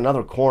turn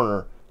another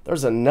corner,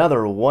 there's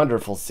another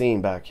wonderful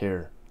scene back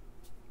here.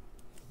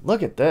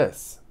 Look at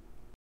this.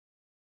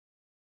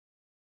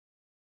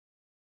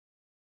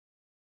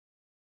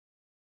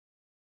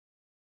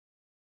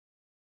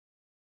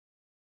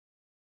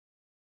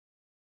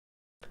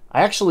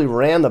 I actually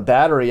ran the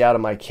battery out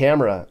of my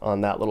camera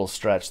on that little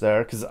stretch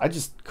there because I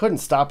just couldn't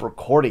stop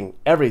recording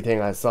everything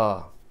I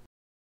saw.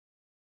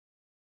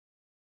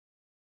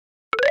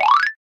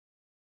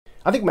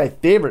 I think my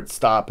favorite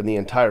stop in the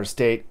entire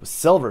state was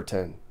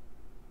Silverton.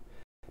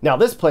 Now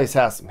this place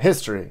has some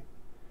history.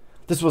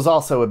 This was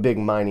also a big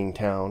mining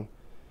town.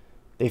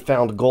 They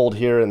found gold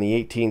here in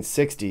the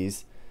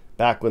 1860s,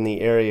 back when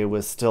the area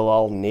was still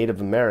all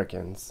Native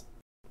Americans.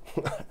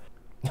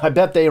 I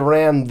bet they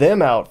ran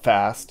them out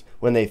fast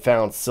when they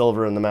found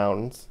silver in the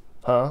mountains,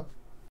 huh?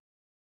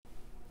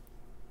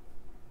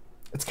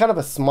 It's kind of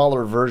a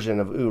smaller version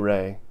of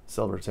Ouray,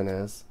 Silverton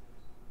is.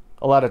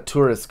 A lot of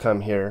tourists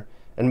come here,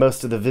 and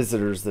most of the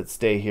visitors that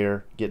stay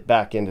here get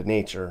back into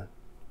nature.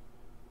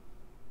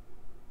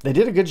 They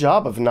did a good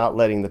job of not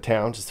letting the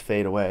town just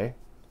fade away.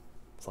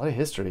 There's a lot of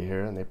history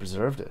here, and they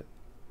preserved it.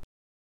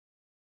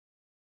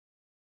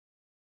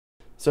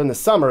 So in the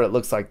summer, it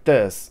looks like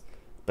this,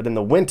 but in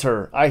the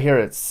winter, I hear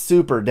it's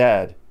super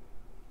dead.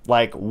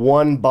 Like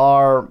one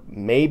bar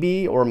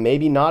maybe or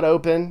maybe not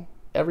open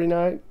every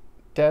night,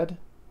 dead.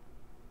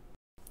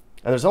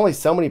 And there's only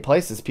so many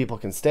places people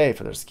can stay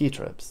for their ski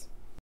trips.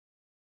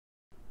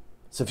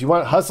 So if you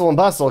want hustle and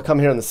bustle, come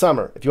here in the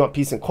summer. If you want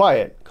peace and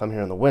quiet, come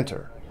here in the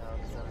winter.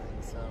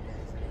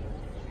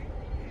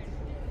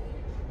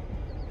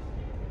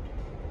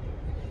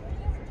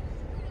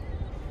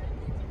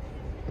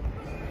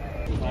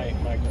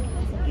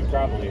 You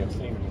probably have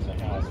seen the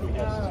house. We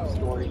have some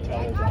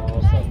storytellers and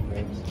all sorts of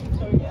things.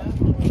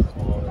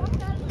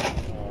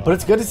 But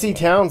it's good to see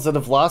towns that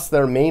have lost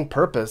their main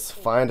purpose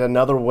find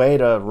another way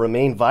to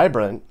remain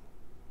vibrant.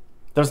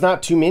 There's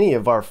not too many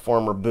of our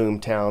former boom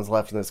towns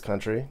left in this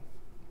country.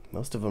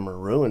 Most of them are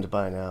ruined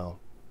by now.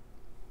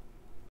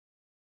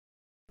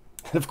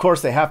 And of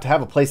course, they have to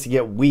have a place to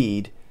get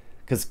weed,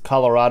 because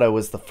Colorado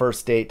was the first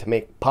state to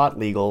make pot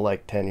legal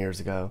like 10 years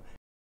ago.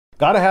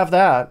 Gotta have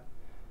that.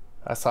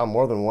 I saw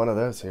more than one of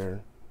those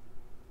here.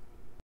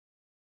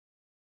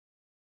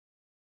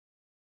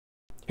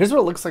 Here's what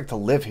it looks like to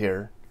live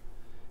here.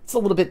 It's a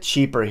little bit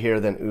cheaper here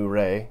than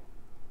Ouray.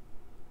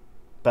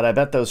 But I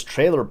bet those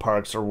trailer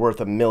parks are worth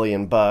 $1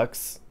 million.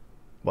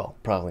 Well,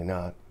 probably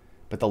not.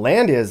 But the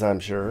land is, I'm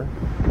sure.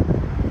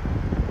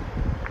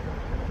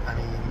 I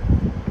mean,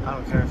 I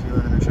don't care if you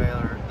live in a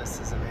trailer. This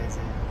is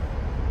amazing.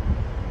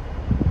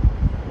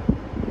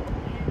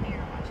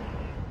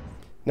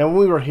 Now, when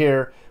we were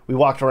here, we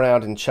walked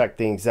around and checked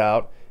things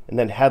out, and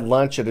then had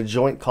lunch at a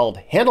joint called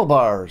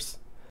Handlebars.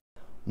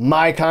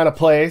 My kind of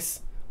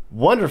place.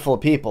 Wonderful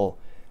people.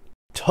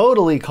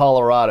 Totally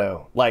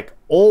Colorado, like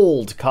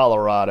old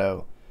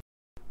Colorado,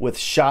 with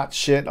shot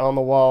shit on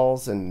the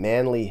walls and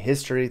manly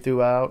history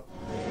throughout.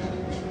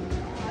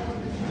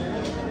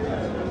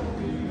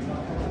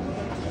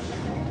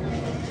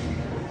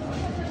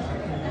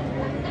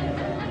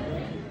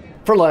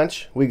 For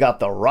lunch, we got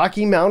the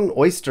Rocky Mountain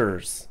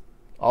oysters,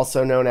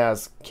 also known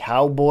as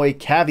cowboy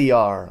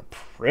caviar,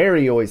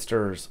 prairie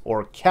oysters,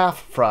 or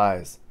calf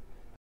fries.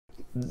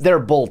 They're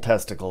bull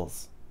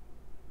testicles.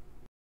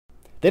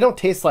 They don't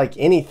taste like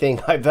anything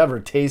I've ever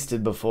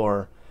tasted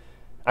before.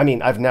 I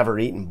mean, I've never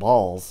eaten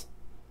balls.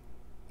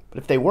 But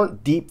if they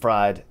weren't deep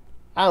fried,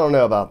 I don't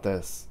know about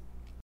this.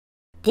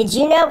 Did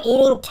you know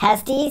eating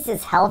testes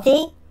is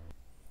healthy?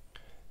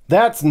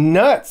 That's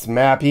nuts,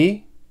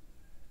 Mappy.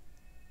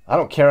 I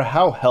don't care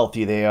how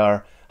healthy they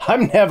are.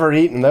 I'm never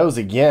eating those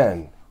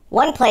again.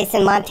 One place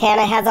in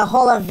Montana has a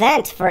whole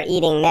event for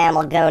eating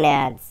mammal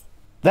gonads.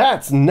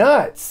 That's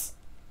nuts.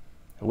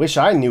 I wish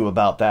I knew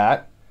about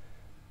that.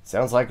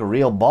 Sounds like a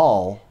real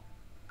ball.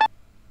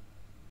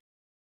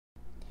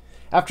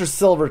 After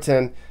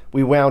Silverton,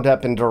 we wound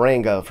up in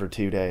Durango for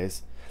 2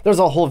 days. There's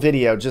a whole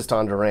video just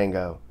on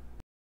Durango.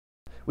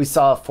 We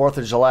saw a 4th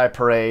of July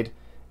parade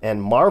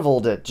and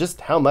marveled at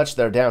just how much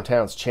their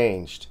downtown's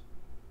changed.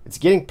 It's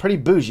getting pretty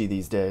bougie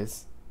these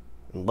days,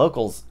 and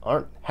locals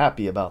aren't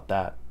happy about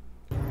that.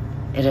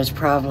 It has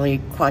probably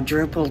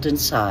quadrupled in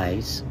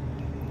size,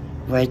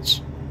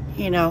 which,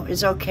 you know,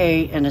 is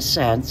okay in a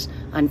sense.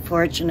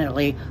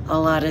 Unfortunately, a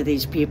lot of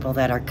these people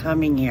that are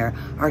coming here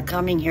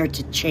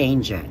to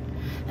change it.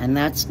 And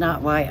that's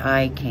not why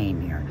I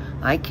came here.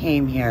 I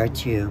came here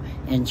to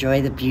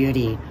enjoy the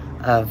beauty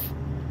of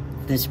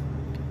this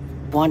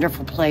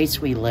wonderful place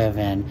we live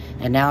in,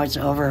 and now it's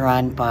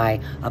overrun by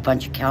a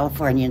bunch of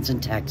Californians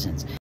and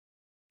Texans.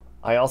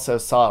 I also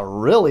saw a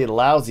really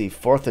lousy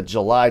 4th of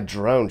July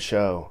drone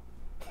show.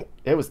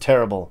 It was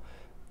terrible.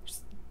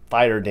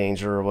 Fire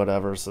danger or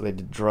whatever, so they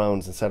did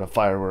drones instead of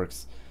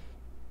fireworks.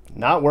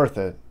 Not worth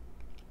it.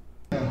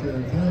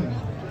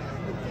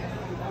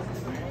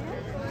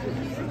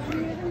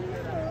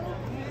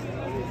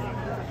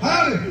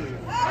 Howdy!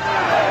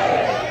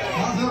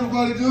 How's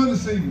everybody doing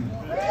this evening?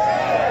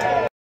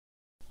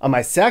 On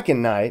my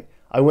second night,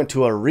 I went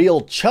to a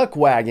real chuck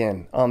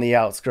wagon on the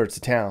outskirts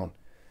of town,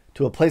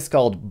 to a place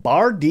called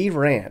Bar D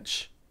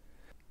Ranch.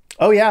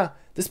 Oh yeah,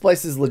 this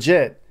place is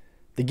legit.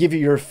 They give you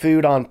your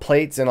food on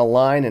plates in a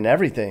line and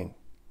everything.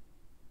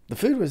 The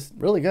food was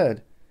really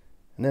good.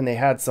 And then they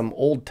had some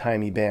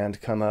old-timey band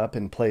come up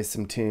and play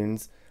some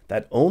tunes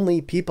that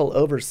only people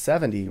over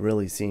 70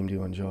 really seem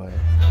to enjoy.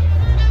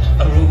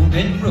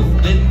 Rollin',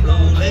 rollin',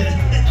 rollin',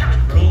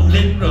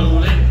 rollin',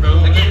 rollin',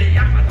 rollin',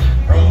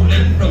 rollin',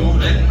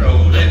 rollin',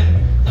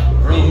 rollin',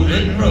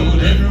 rollin',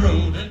 rollin',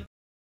 rollin'.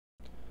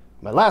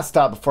 My last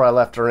stop before I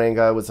left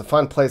Durango was a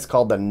fun place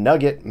called the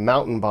Nugget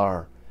Mountain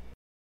Bar.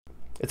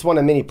 It's one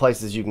of many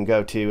places you can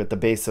go to at the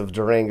base of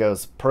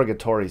Durango's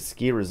Purgatory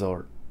Ski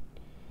Resort.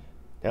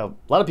 Now,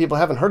 a lot of people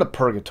haven't heard of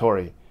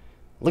Purgatory.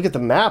 Look at the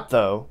map,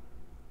 though.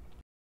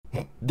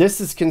 This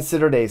is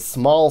considered a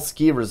small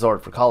ski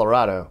resort for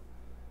Colorado.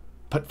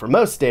 But for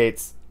most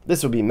states,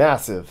 this would be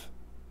massive.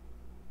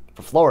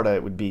 For Florida,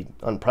 it would be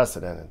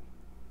unprecedented.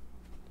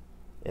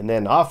 And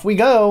then off we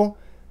go.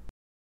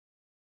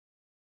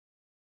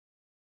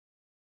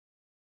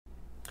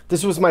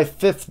 This was my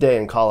 5th day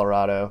in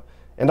Colorado,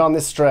 and on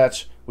this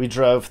stretch, we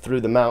drove through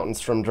the mountains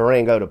from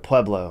Durango to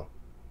Pueblo.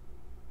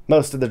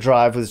 Most of the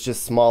drive was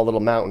just small little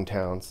mountain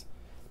towns.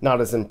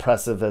 Not as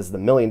impressive as the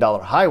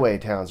million-dollar highway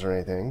towns or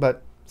anything,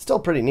 but still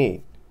pretty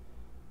neat.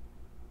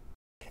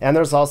 And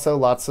there's also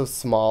lots of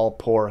small,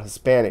 poor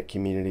Hispanic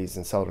communities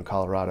in southern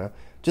Colorado,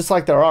 just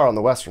like there are on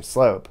the western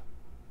slope.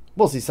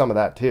 We'll see some of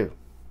that too.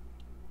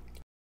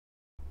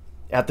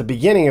 At the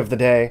beginning of the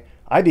day,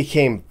 I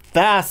became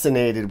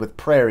fascinated with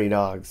prairie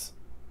dogs.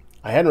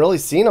 I hadn't really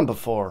seen them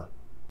before.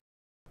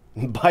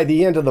 By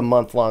the end of the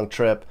month-long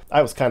trip,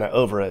 I was kind of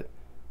over it.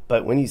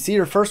 But when you see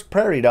your first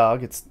prairie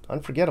dog, it's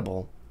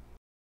unforgettable.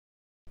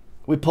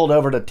 We pulled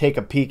over to take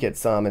a peek at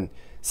some, and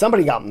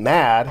somebody got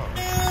mad.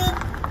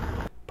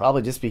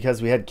 Probably just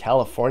because we had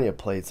California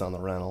plates on the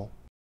rental.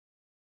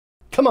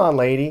 Come on,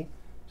 lady.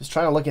 Just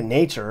trying to look at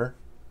nature.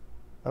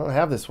 I don't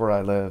have this where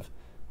I live.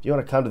 If you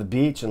want to come to the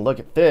beach and look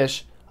at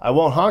fish, I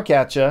won't honk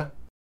at you.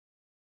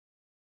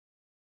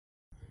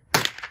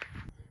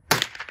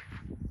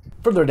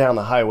 Further down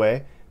the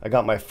highway, I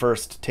got my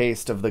first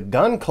taste of the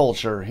gun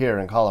culture here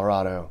in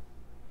Colorado.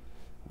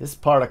 This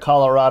part of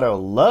Colorado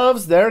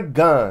loves their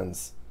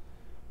guns.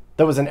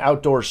 There was an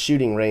outdoor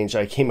shooting range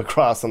I came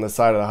across on the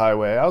side of the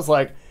highway. I was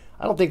like,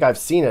 I don't think I've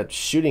seen a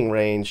shooting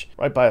range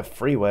right by a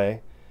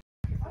freeway.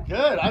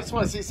 Good, I just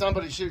want to see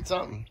somebody shoot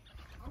something.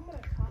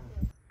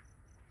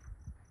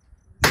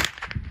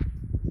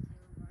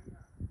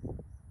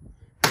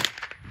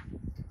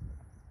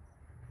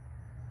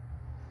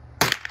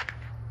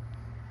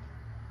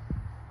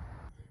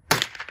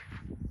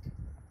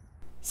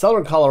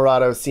 Southern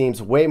Colorado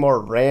seems way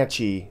more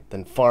ranchy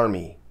than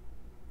farmy.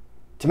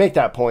 To make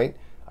that point,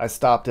 I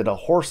stopped at a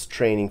horse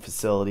training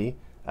facility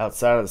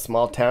outside of the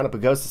small town of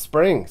Pagosa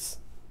Springs.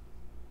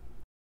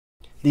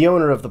 The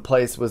owner of the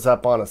place was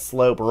up on a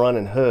slope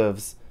running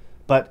hooves,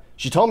 but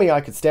she told me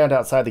I could stand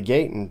outside the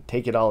gate and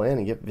take it all in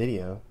and get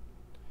video.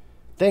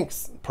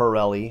 Thanks,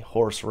 Pirelli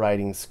horse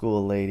riding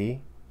school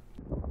lady.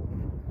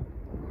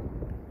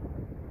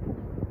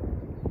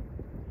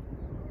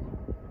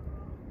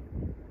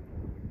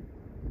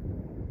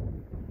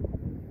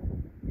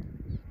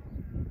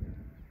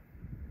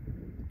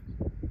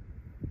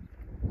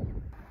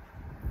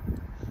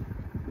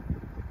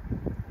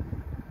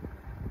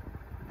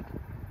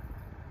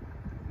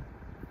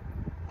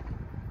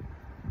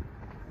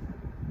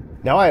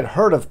 Now, I had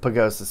heard of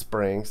Pagosa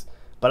Springs,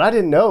 but I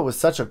didn't know it was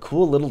such a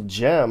cool little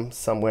gem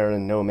somewhere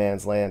in no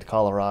man's land,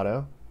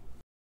 Colorado.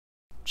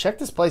 Check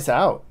this place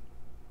out.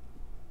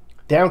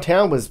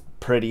 Downtown was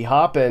pretty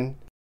hoppin'.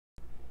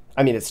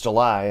 I mean, it's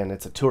July and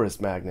it's a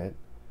tourist magnet.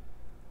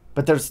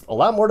 But there's a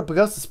lot more to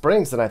Pagosa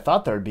Springs than I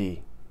thought there'd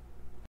be.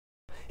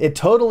 It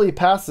totally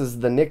passes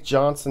the Nick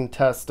Johnson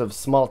test of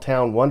small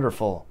town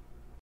wonderful.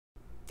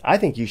 I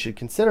think you should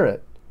consider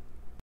it.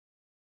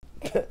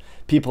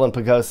 People in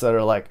Pagosa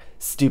are like,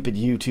 stupid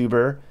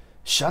YouTuber,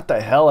 shut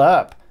the hell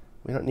up.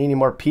 We don't need any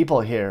more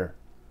people here.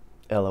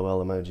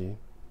 LOL emoji.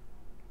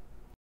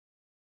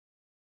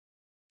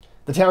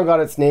 The town got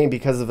its name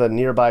because of a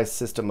nearby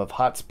system of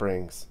hot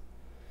springs.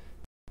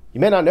 You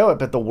may not know it,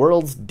 but the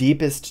world's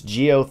deepest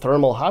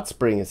geothermal hot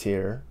spring is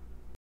here.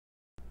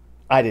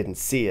 I didn't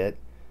see it.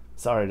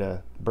 Sorry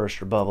to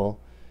burst your bubble.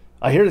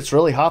 I hear it's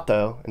really hot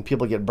though, and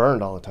people get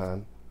burned all the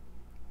time.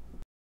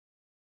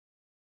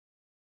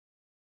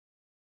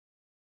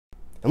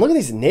 And look at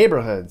these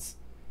neighborhoods.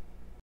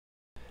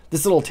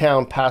 This little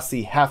town passed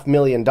the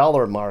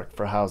 $500,000 mark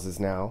for houses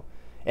now,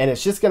 and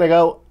it's just going to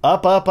go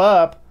up, up,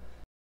 up.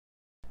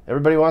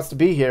 Everybody wants to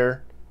be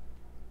here.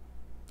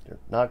 You're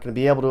not going to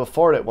be able to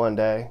afford it one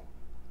day.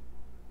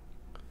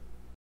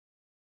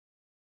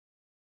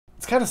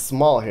 It's kind of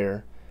small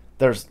here.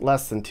 There's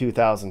less than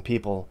 2,000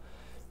 people,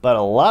 but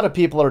a lot of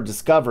people are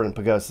discovering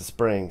Pagosa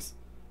Springs,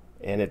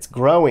 and it's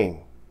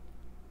growing.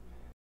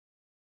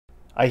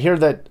 I hear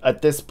that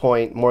at this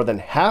point, more than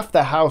half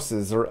the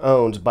houses are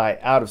owned by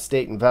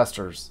out-of-state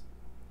investors.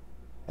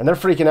 And they're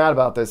freaking out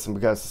about this in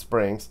Pagosa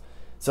Springs.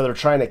 So they're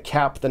trying to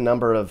cap the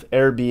number of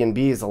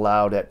Airbnbs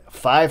allowed at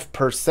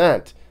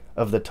 5%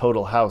 of the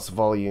total house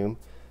volume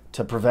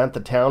to prevent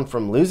the town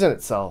from losing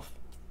itself.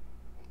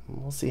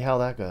 We'll see how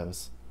that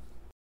goes.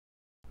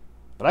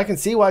 But I can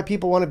see why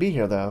people want to be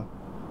here, though.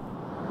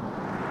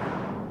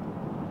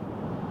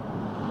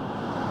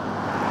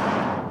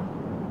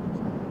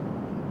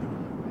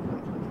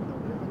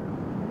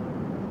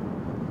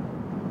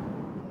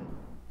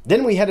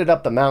 Then we headed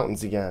up the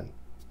mountains again.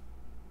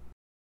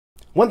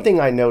 One thing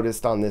I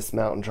noticed on this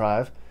mountain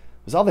drive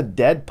was all the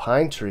dead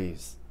pine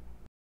trees.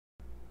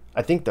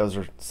 I think those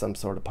are some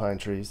sort of pine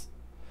trees.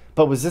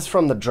 But was this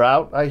from the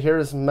drought I hear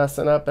is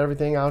messing up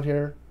everything out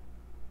here?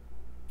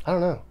 I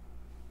don't know.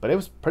 But it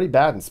was pretty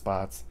bad in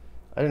spots.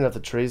 I didn't know if the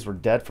trees were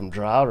dead from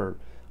drought or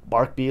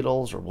bark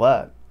beetles or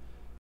what.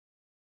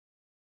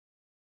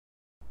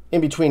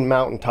 In between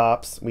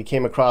mountaintops, we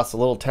came across a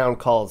little town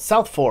called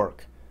South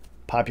Fork.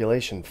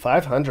 Population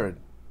 500.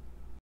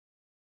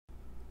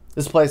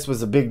 This place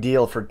was a big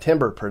deal for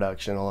timber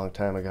production a long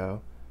time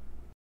ago.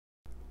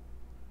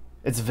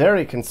 It's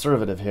very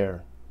conservative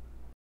here.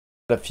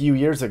 A few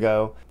years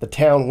ago, the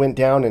town went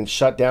down and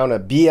shut down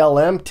a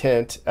BLM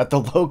tent at the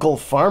local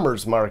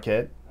farmers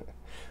market.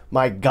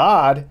 My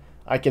God,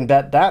 I can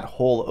bet that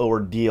whole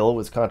ordeal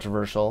was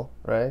controversial,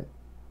 right?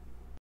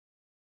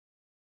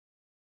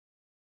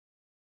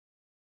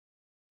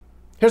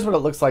 Here's what it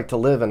looks like to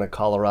live in a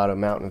Colorado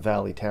Mountain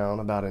Valley town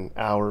about an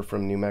hour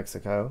from New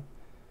Mexico.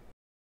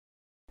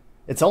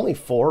 It's only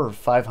 400 or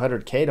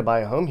 500K to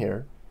buy a home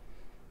here.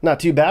 Not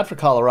too bad for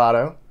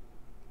Colorado.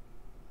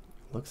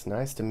 Looks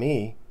nice to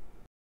me.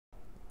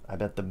 I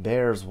bet the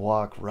bears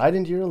walk right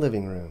into your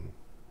living room.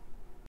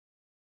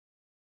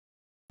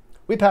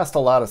 We passed a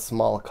lot of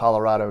small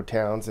Colorado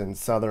towns in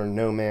southern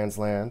no man's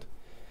land.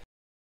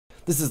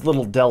 This is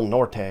Little Del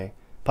Norte,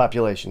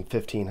 population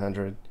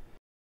 1,500.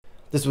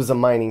 This was a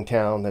mining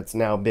town that's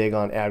now big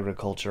on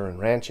agriculture and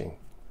ranching.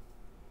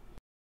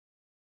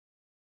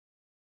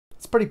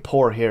 It's pretty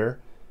poor here,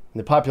 and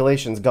the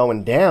population's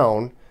going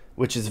down,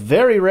 which is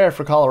very rare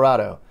for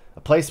Colorado,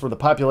 a place where the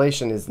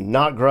population is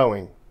not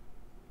growing.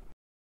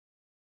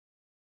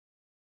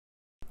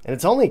 And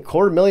it's only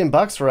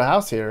 $250,000 for a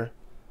house here,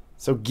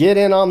 so get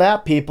in on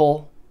that,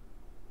 people.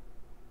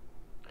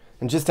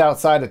 And just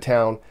outside of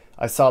town,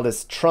 I saw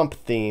this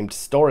Trump-themed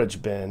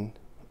storage bin.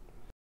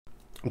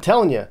 I'm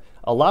telling you,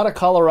 a lot of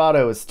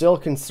Colorado is still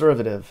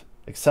conservative,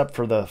 except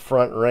for the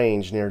Front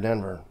Range near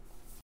Denver.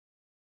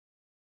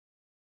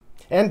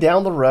 And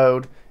down the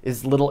road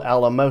is Little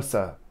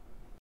Alamosa.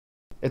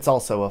 It's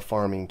also a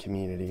farming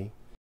community.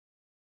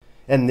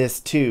 And this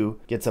too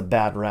gets a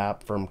bad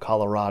rap from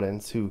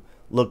Coloradans who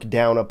look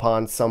down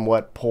upon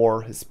somewhat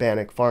poor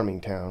Hispanic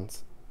farming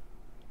towns.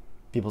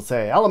 People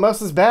say,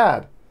 Alamosa's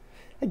bad.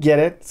 I get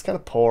it, it's kind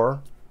of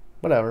poor.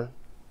 Whatever.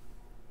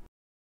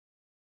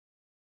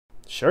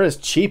 Sure is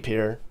cheap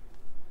here.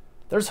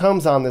 There's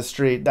homes on this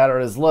street that are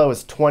as low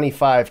as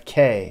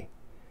 $25K.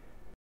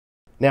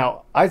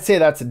 Now, I'd say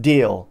that's a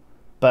deal,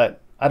 but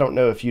I don't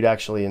know if you'd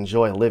actually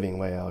enjoy living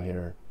way out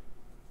here.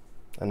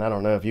 And I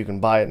don't know if you can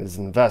buy it as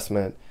an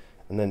investment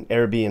and then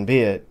Airbnb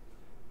it,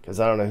 because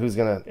I don't know who's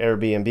going to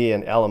Airbnb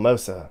in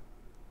Alamosa.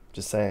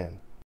 Just saying.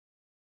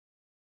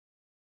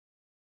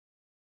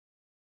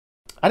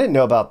 I didn't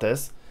know about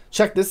this.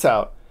 Check this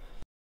out.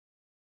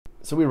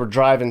 So we were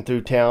driving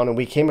through town and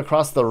we came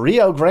across the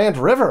Rio Grande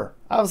River.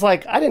 I was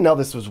like, I didn't know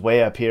this was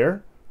way up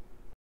here.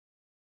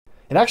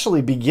 It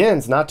actually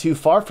begins not too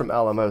far from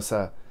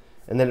Alamosa,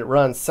 and then it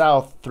runs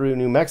south through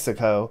New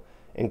Mexico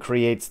and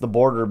creates the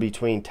border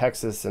between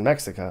Texas and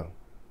Mexico.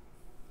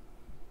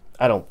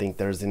 I don't think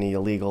there's any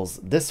illegals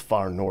this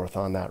far north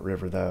on that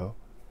river, though.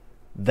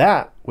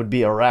 That would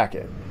be a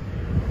racket.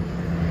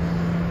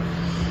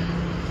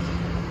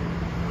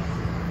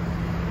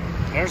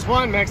 There's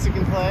one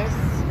Mexican place.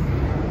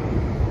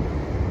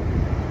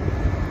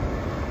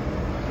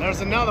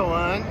 There's another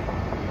one.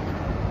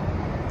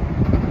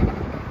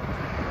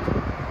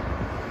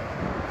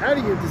 How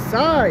do you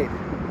decide?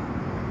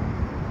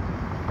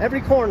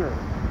 Every corner.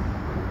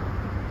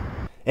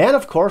 And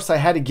of course, I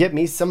had to get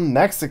me some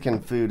Mexican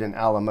food in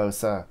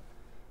Alamosa.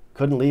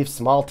 Couldn't leave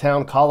small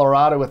town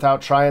Colorado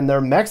without trying their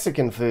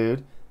Mexican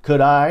food,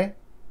 could I?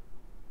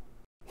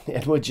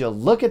 And would you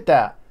look at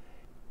that?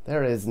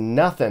 There is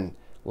nothing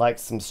like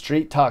some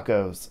street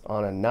tacos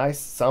on a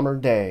nice summer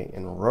day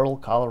in rural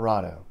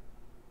Colorado.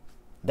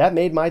 That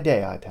made my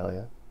day, I tell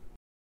you.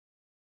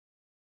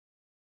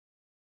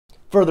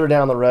 Further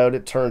down the road,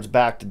 it turns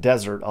back to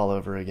desert all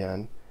over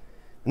again.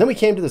 And then we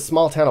came to the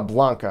small town of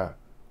Blanca.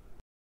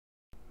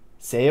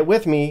 Say it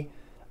with me,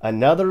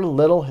 another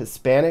little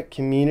Hispanic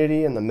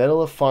community in the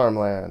middle of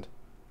farmland.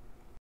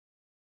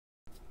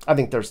 I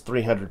think there's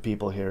 300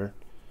 people here,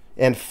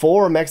 and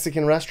 4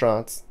 Mexican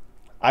restaurants.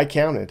 I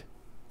counted.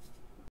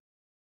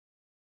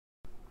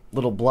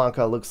 Little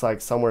Blanca looks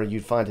like somewhere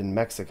you'd find in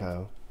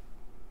Mexico.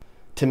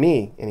 To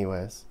me,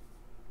 anyways.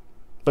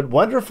 But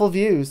wonderful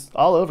views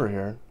all over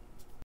here.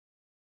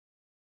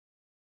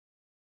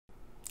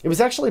 It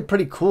was actually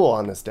pretty cool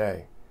on this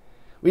day.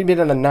 We'd been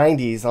in the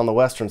 90s on the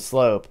western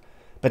slope,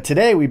 but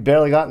today we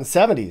barely got in the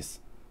 70s.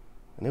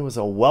 And it was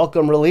a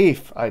welcome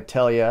relief, I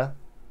tell ya.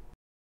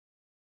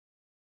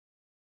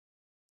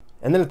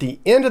 And then at the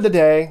end of the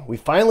day, we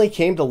finally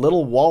came to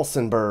Little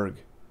Walsenburg.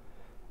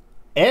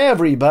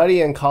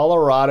 Everybody in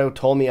Colorado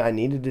told me I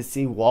needed to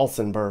see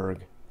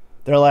Walsenburg.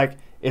 They're like,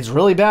 it's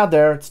really bad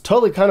there. It's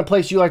totally the kind of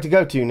place you like to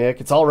go to,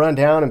 Nick. It's all run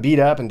down and beat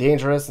up and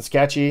dangerous and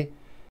sketchy.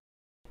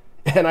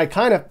 And I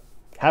kind of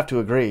have to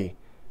agree.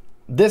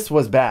 This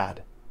was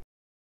bad.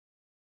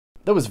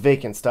 There was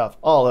vacant stuff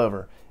all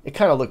over. It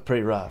kind of looked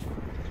pretty rough.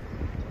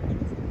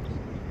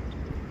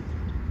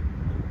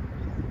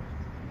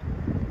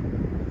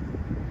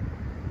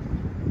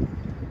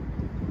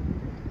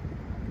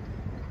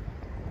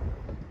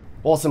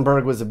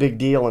 Walsenburg was a big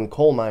deal in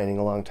coal mining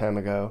a long time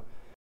ago.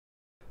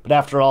 But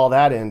after all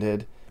that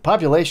ended,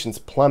 populations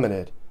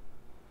plummeted.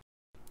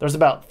 There's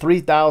about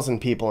 3,000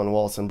 people in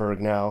Walsenburg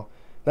now.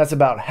 That's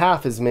about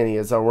half as many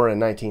as there were in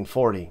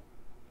 1940.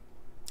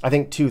 I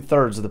think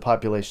 2/3 of the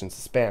population is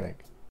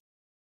Hispanic.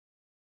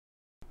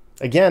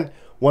 Again,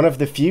 one of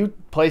the few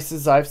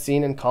places I've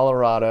seen in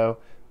Colorado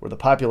where the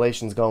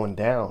population's going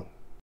down.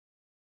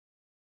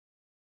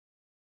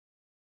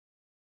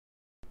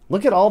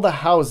 Look at all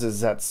the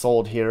houses that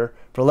sold here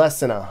for less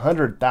than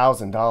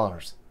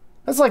 $100,000.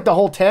 That's like the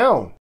whole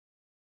town.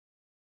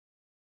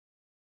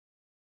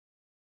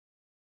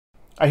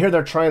 I hear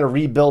they're trying to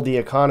rebuild the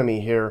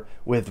economy here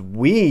with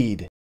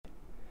weed.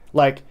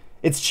 Like,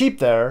 it's cheap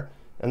there,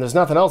 and there's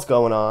nothing else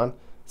going on,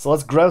 so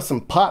let's grow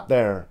some pot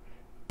there.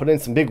 Put in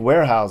some big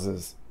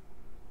warehouses.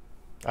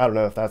 I don't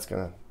know if that's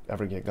going to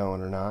ever get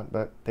going or not,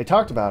 but they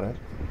talked about it.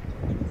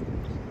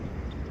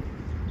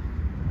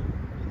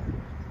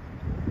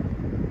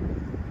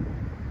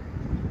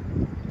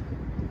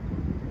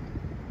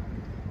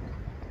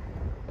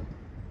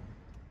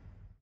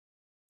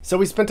 So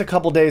we spent a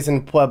couple days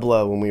in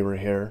Pueblo when we were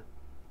here.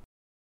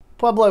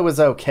 Pueblo was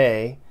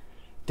okay.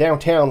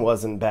 Downtown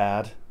wasn't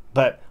bad.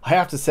 But I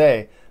have to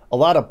say, a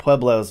lot of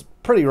Pueblo's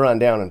pretty run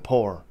down and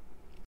poor.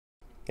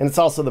 And it's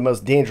also the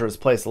most dangerous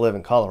place to live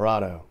in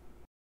Colorado.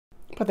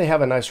 But they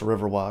have a nice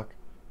river walk.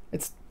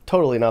 It's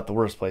totally not the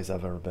worst place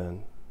I've ever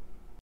been.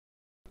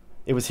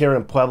 It was here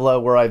in Pueblo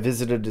where I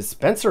visited a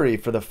dispensary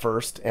for the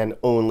first and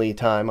only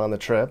time on the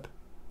trip.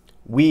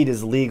 Weed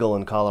is legal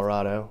in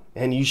Colorado,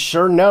 and you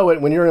sure know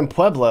it when you're in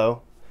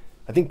Pueblo.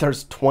 I think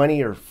there's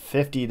 20 or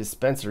 50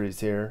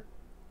 dispensaries here.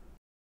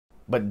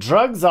 But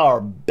drugs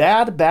are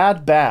bad,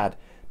 bad, bad.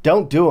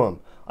 Don't do them.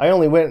 I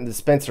only went in the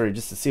dispensary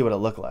just to see what it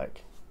looked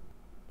like.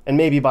 And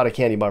maybe bought a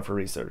candy bar for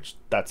research.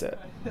 That's it.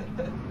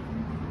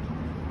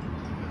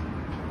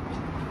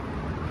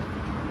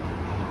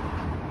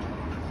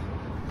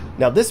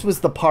 Now this was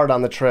the part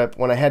on the trip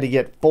when I had to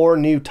get 4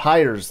 new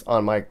tires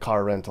on my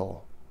car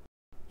rental.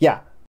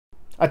 Yeah.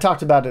 I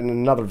talked about it in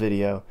another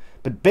video,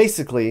 but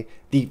basically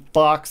the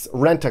Fox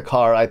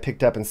rent-a-car I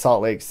picked up in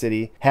Salt Lake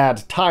City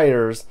had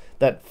tires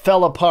that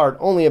fell apart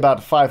only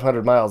about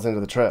 500 miles into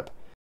the trip.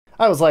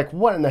 I was like,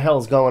 what in the hell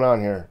is going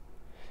on here?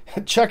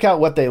 Check out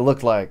what they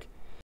looked like.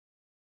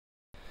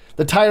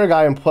 The tire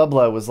guy in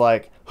Pueblo was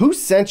like, who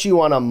sent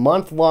you on a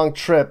month-long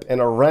trip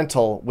in a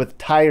rental with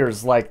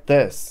tires like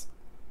this?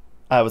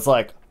 I was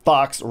like,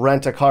 Fox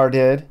Rent-A-Car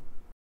did.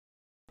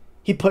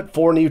 He put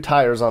 4 new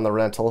tires on the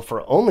rental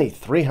for only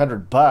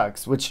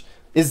 $300, which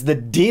is the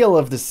deal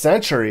of the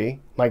century.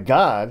 My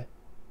God.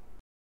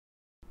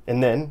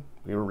 And then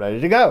we were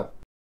ready to go.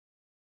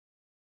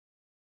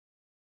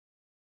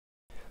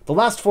 The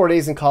last 4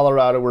 days in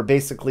Colorado were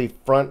basically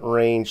front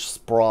range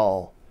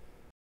sprawl.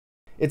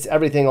 It's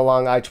everything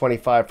along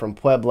I-25 from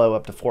Pueblo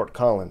up to Fort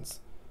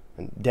Collins,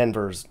 and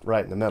Denver's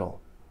right in the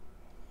middle.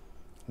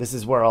 This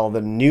is where all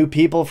the new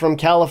people from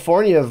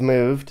California have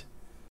moved.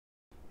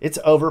 It's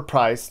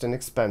overpriced and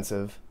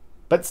expensive,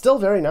 but still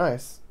very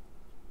nice.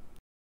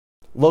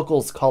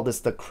 Locals call this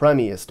the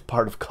crummiest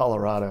part of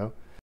Colorado.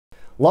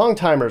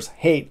 Long-timers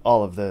hate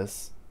all of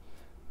this.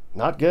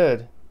 Not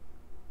good.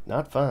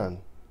 Not fun.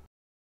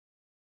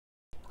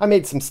 I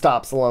made some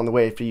stops along the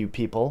way for you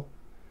people.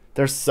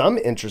 There's some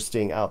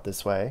interesting out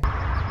this way.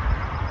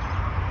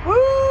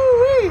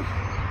 Woo-wee!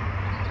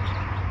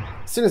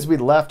 As soon as we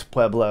left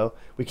Pueblo,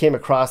 we came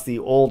across the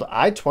old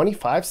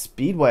I-25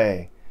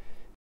 Speedway.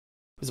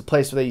 It was a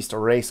place where they used to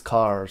race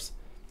cars.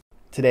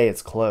 Today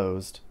it's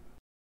closed.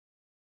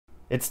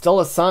 It's still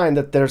a sign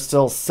that there's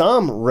still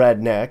some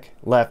redneck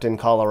left in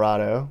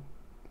Colorado.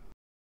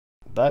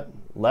 But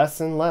less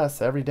and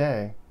less every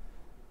day.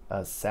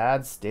 A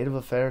sad state of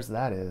affairs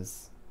that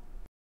is.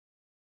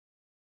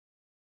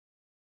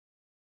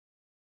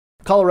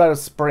 Colorado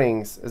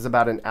Springs is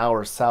about an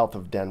hour south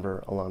of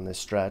Denver along this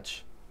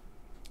stretch.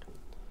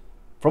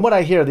 From what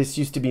I hear, this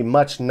used to be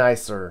much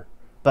nicer,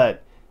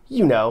 but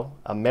you know,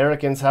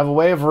 Americans have a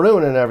way of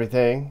ruining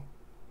everything.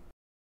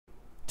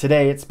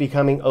 Today it's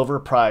becoming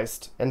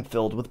overpriced and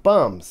filled with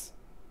bums.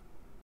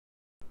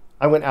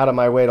 I went out of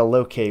my way to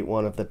locate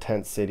one of the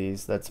tent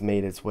cities that's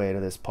made its way to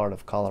this part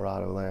of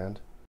Colorado land.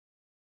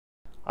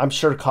 I'm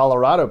sure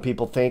Colorado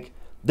people think,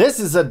 this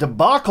is a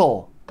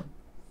debacle.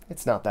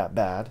 It's not that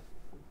bad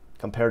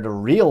compared to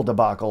real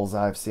debacles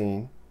I've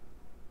seen.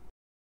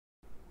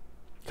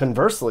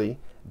 Conversely,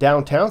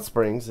 downtown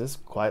Springs is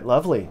quite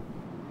lovely.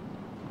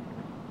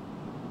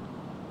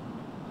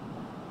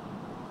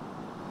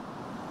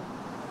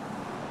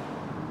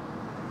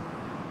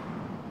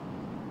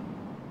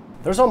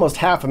 There's almost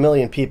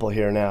 500,000 people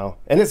here now,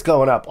 and it's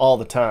going up all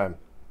the time.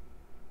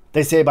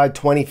 They say by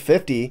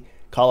 2050,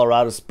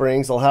 Colorado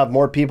Springs will have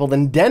more people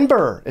than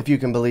Denver, if you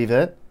can believe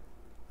it.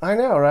 I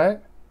know,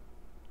 right?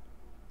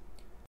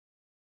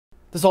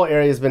 This whole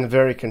area has been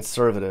very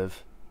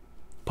conservative.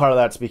 Part of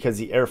that's because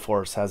the Air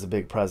Force has a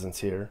big presence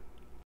here.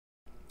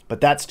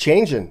 But that's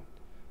changing.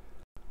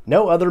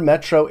 No other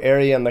metro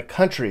area in the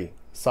country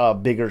saw a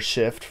bigger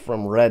shift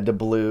from red to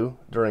blue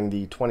during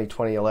the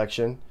 2020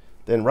 election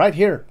than right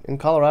here in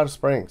Colorado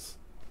Springs.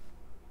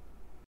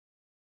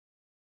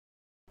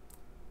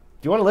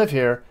 If you want to live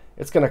here,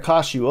 it's going to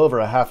cost you over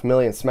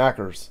 500,000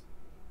 smackers.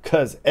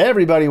 Because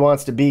everybody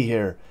wants to be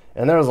here,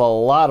 and there's a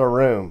lot of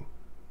room.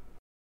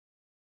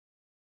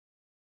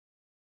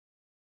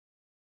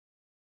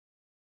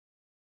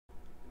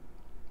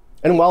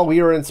 And while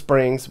we were in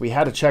Springs, we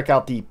had to check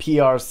out the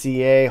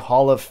PRCA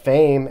Hall of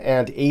Fame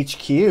and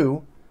HQ.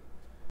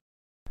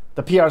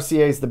 The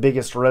PRCA is the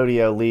biggest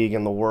rodeo league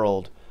in the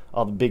world.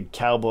 All the big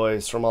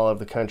cowboys from all over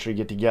the country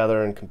get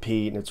together and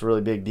compete, and it's a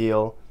really big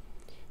deal.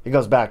 It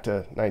goes back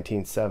to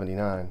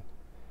 1979.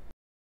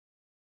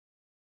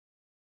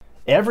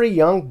 Every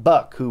young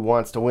buck who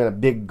wants to win a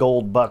big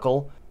gold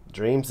buckle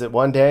dreams that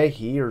one day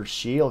he or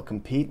she will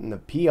compete in the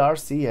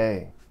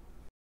PRCA.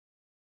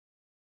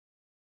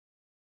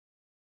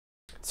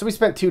 So we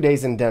spent 2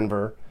 days in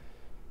Denver.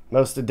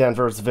 Most of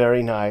Denver is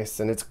very nice,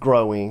 and it's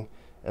growing,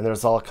 and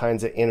there's all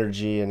kinds of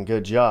energy and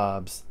good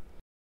jobs.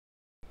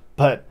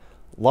 But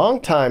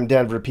longtime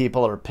Denver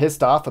people are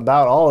pissed off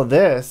about all of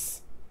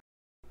this.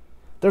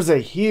 There's a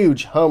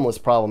huge homeless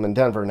problem in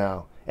Denver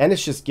now, and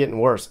it's just getting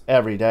worse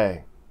every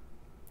day.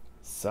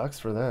 Sucks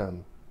for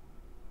them.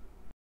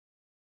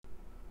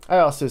 I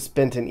also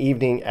spent an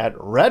evening at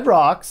Red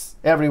Rocks,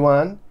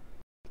 everyone.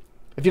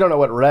 If you don't know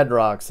what Red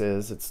Rocks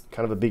is, it's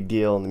kind of a big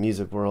deal in the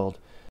music world.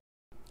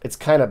 It's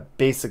kind of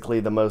basically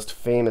the most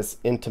famous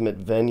intimate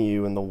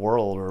venue in the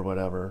world or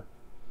whatever.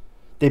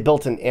 They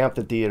built an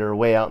amphitheater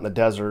way out in the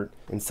desert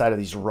inside of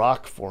these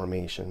rock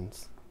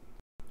formations.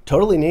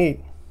 Totally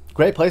neat.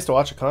 Great place to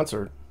watch a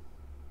concert.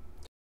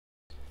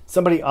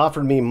 Somebody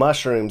offered me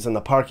mushrooms in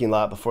the parking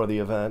lot before the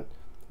event,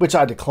 which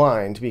I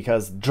declined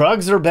because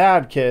drugs are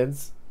bad,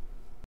 kids.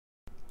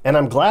 And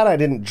I'm glad I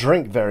didn't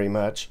drink very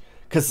much,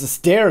 because the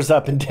stairs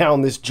up and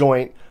down this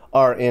joint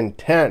are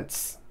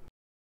intense.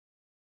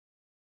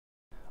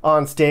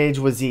 On stage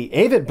was the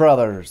Avett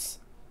Brothers.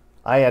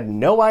 I had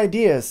no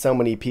idea so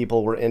many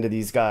people were into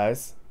these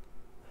guys.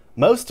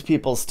 Most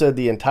people stood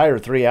the entire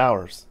 3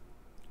 hours.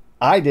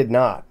 I did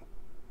not.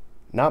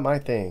 Not my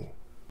thing.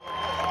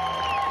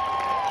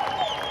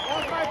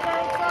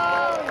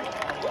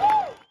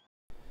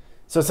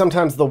 So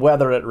sometimes the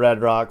weather at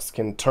Red Rocks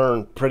can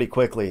turn pretty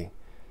quickly.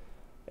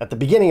 At the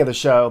beginning of the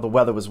show, the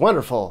weather was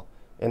wonderful,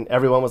 and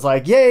everyone was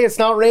like, yay, it's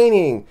not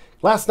raining.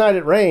 Last night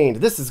it rained.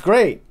 This is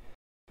great.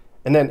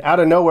 And then out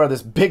of nowhere,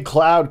 this big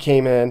cloud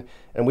came in,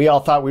 and we all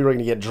thought we were going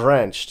to get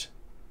drenched.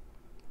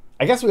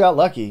 I guess we got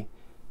lucky,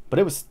 but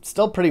it was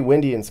still pretty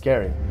windy and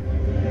scary.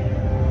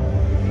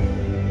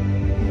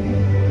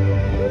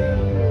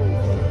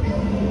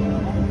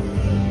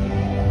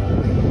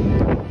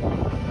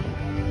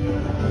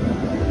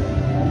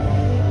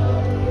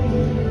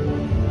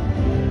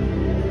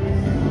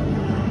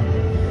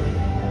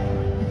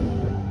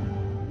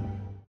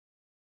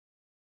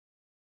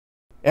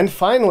 And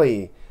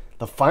finally,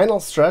 the final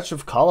stretch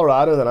of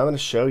Colorado that I'm going to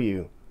show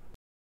you.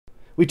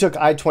 We took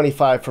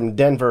I-25 from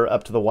Denver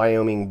up to the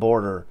Wyoming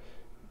border.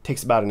 It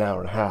takes about an hour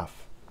and a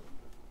half.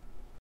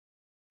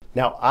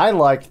 Now, I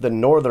liked the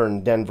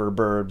northern Denver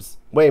burbs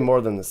way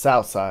more than the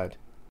south side.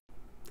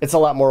 It's a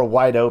lot more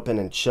wide open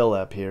and chill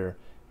up here,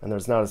 and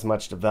there's not as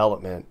much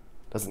development.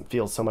 Doesn't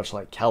feel so much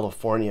like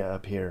California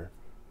up here.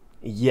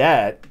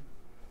 Yet.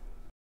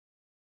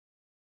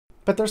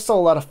 But there's still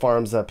a lot of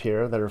farms up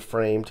here that are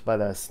framed by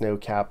the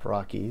snow-capped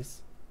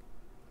Rockies.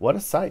 What a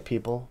sight,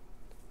 people.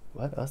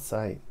 What a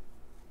sight.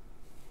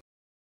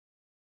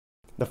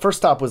 The first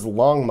stop was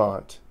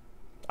Longmont.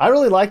 I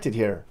really liked it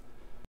here.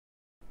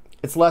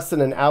 It's less than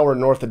an hour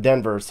north of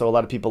Denver, so a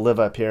lot of people live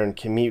up here and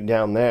commute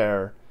down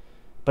there.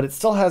 But it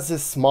still has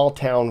this small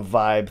town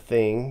vibe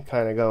thing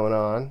kind of going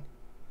on.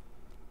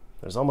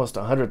 There's almost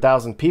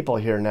 100,000 people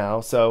here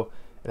now, so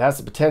it has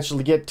the potential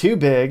to get too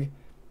big.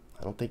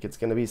 I don't think it's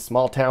going to be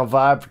small town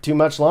vibe for too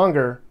much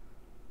longer.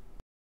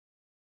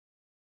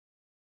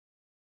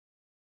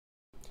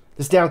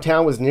 This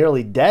downtown was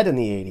nearly dead in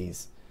the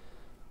 80s,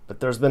 but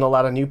there's been a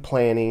lot of new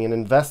planning and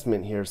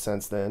investment here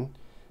since then.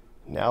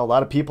 Now a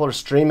lot of people are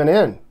streaming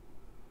in.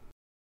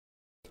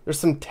 There's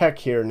some tech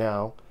here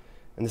now,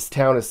 and this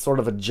town is sort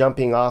of a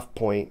jumping off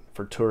point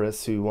for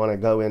tourists who want to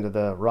go into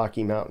the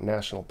Rocky Mountain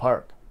National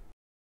Park.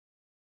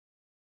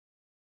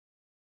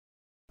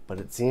 But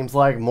it seems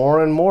like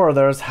more and more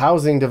there's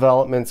housing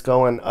developments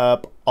going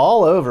up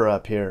all over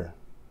up here.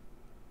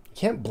 You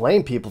can't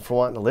blame people for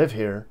wanting to live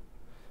here.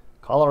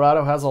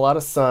 Colorado has a lot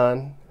of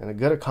sun and a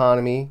good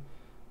economy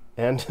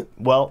and,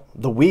 well,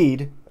 the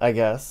weed, I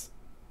guess.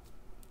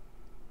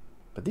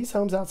 But these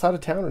homes outside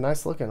of town are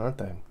nice looking, aren't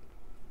they?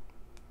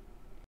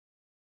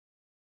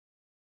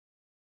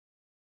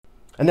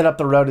 And then up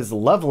the road is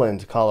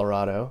Loveland,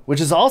 Colorado,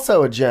 which is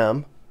also a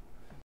gem.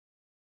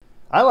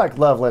 I like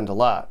Loveland a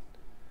lot.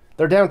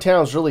 Their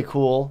downtown's really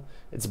cool.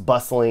 It's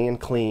bustling and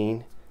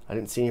clean. I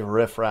didn't see any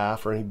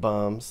riffraff or any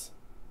bums.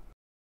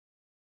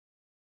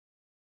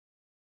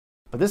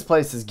 But this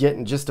place is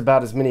getting just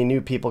about as many new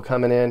people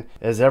coming in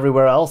as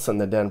everywhere else in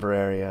the Denver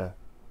area.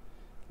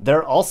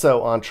 They're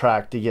also on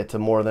track to get to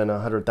more than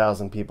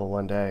 100,000 people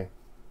one day.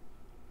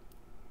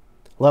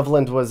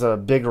 Loveland was a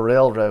big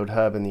railroad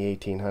hub in the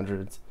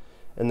 1800s,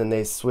 and then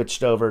they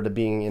switched over to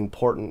being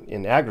important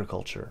in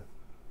agriculture.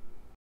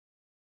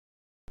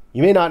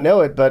 You may not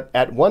know it, but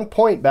at one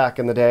point back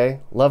in the day,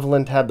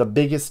 Loveland had the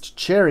biggest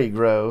cherry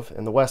grove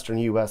in the western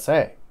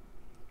USA.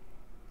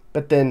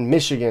 But then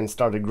Michigan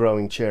started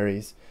growing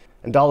cherries,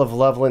 and all of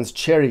Loveland's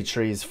cherry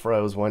trees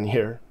froze one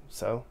year,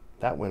 so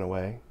that went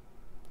away.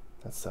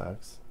 That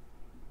sucks.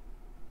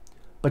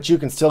 But you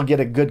can still get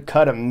a good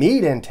cut of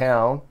meat in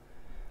town.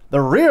 The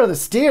Rear of the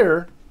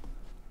Steer.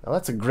 Now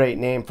that's a great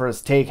name for a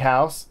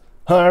steakhouse.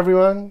 Huh,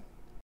 everyone?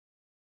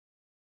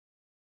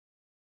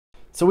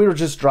 So we were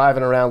just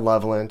driving around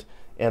Loveland,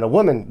 and a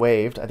woman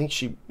waved. I think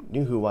she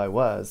knew who I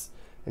was.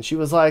 And she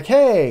was like,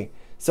 hey.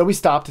 So we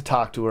stopped to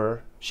talk to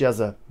her. She has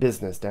a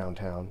business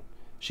downtown.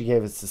 She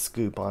gave us the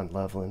scoop on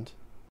Loveland.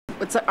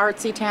 It's an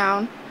artsy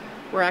town.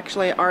 We're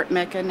actually an art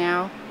mecca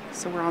now.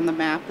 So we're on the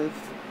map of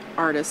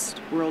artists,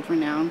 world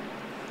renowned.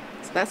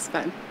 So that's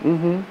fun.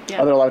 Mm-hmm.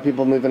 Yeah. Are there a lot of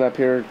people moving up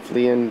here,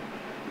 fleeing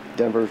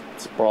Denver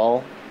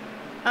sprawl?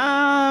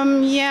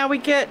 Yeah, we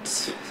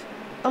get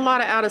a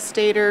lot of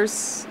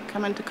out-of-staters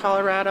coming to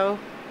Colorado.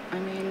 I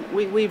mean,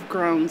 we've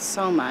grown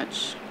so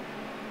much.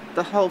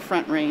 The whole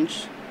Front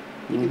Range.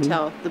 You can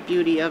tell the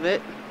beauty of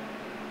it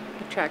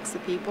attracts the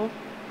people.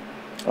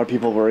 Are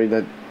people worried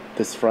that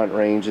this Front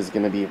Range is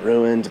going to be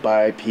ruined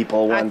by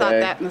people one day? I thought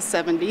that in the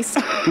 70s.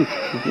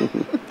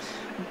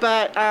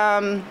 But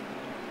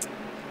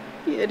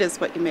it is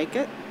what you make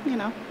it, you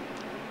know.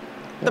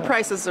 The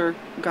prices are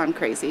gone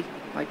crazy,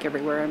 like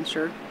everywhere, I'm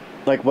sure.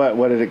 Like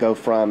what did it go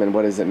from, and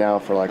what is it now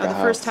for like a house?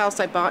 The first house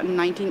I bought in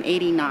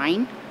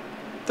 1989,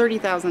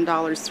 $30,000,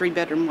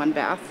 3-bedroom,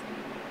 1-bath.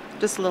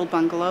 Just a little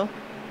bungalow.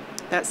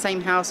 That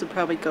same house would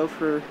probably go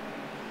for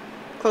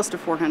close to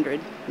 $400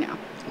 now.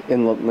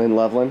 In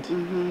Loveland?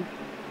 Mm-hmm.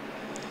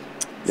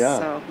 Yeah.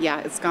 So,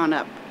 yeah, it's gone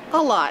up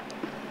a lot.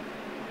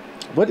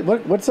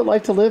 What's it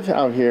like to live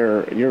out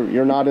here?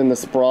 You're not in the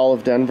sprawl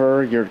of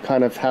Denver. You're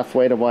kind of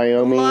halfway to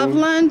Wyoming.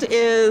 Loveland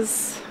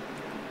is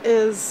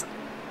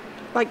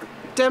like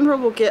Denver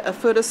will get a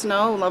foot of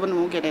snow. Loveland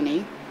won't get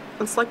any.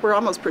 It's like we're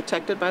almost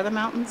protected by the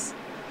mountains.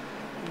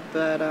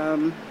 But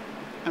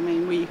I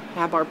mean, we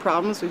have our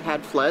problems. We've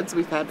had floods.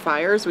 We've had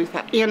fires. We've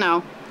had, you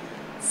know,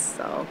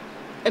 so,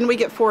 and we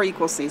get 4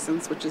 equal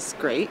seasons, which is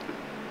great.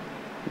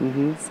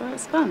 Mm-hmm. So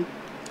it's fun.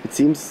 It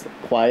seems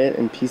quiet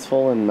and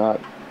peaceful and not.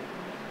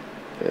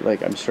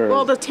 Like, I'm sure.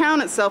 Well, the town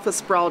itself is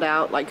sprawled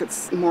out, like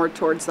it's more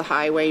towards the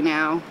highway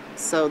now.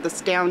 So this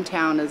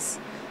downtown has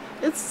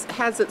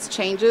its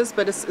changes,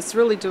 but it's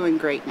really doing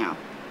great now.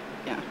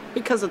 Yeah,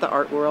 because of the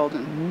art world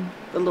and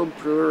the little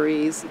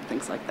breweries and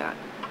things like that.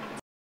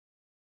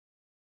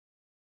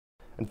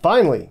 And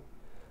finally,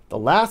 the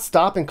last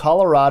stop in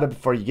Colorado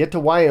before you get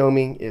to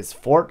Wyoming is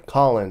Fort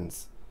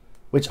Collins,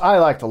 which I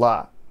liked a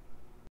lot.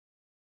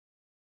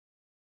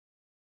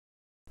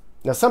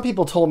 Now, some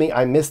people told me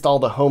I missed all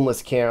the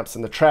homeless camps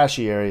and the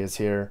trashy areas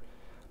here,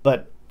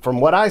 but from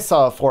what I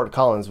saw of Fort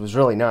Collins was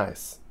really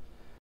nice.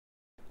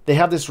 They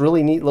have this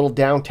really neat little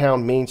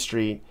downtown Main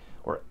Street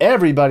where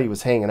everybody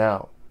was hanging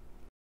out.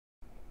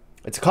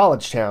 It's a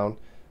college town.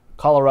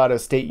 Colorado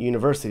State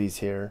University's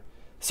here,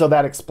 so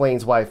that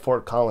explains why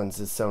Fort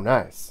Collins is so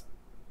nice.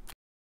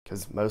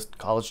 Because most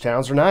college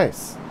towns are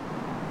nice.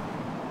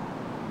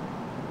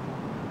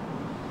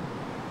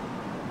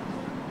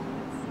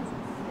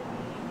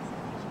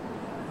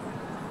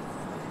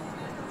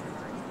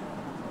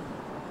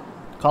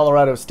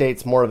 Colorado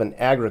State's more of an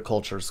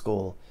agriculture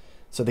school,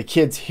 so the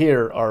kids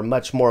here are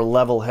much more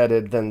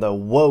level-headed than the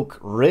woke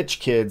rich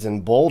kids in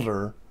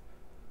Boulder.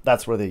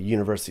 That's where the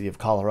University of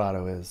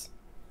Colorado is.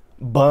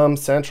 Bum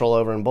Central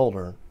over in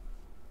Boulder.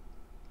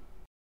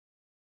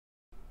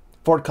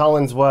 Fort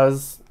Collins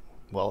was,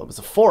 well, it was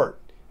a fort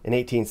in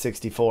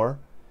 1864.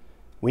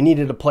 We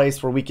needed a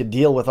place where we could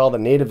deal with all the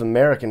Native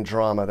American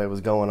drama that was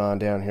going on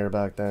down here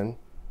back then.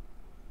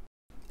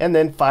 And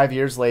then 5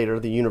 years later,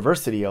 the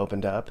university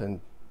opened up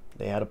and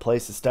they had a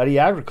place to study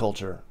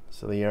agriculture,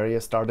 so the area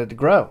started to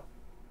grow.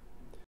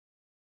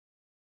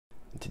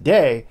 And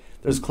today,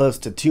 there's close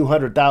to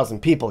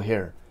 200,000 people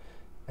here,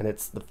 and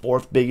it's the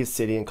 4th biggest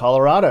city in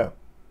Colorado.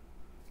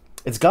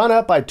 It's gone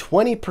up by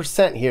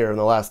 20% here in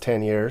the last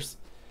 10 years.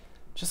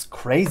 Just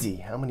crazy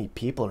how many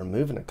people are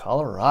moving to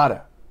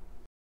Colorado.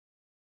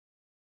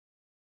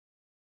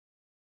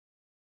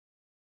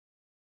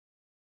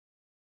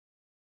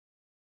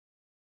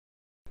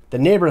 The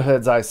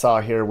neighborhoods I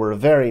saw here were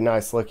very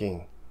nice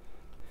looking,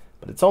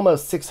 but it's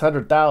almost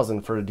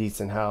 $600,000 for a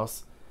decent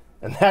house,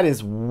 and that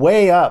is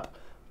way up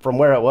from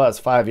where it was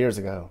 5 years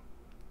ago.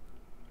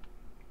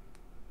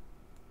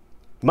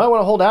 You might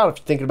want to hold out if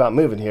you're thinking about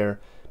moving here,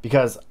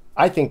 because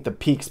I think the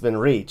peak's been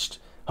reached.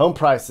 Home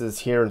prices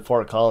here in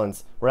Fort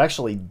Collins were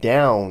actually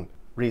down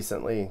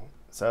recently,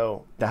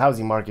 so the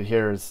housing market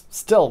here is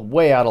still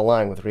way out of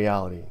line with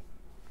reality.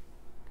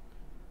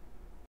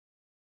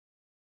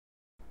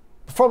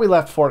 Before we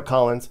left Fort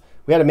Collins,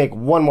 we had to make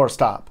one more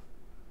stop.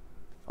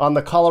 On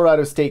the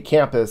Colorado State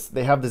campus,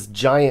 they have this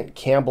giant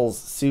Campbell's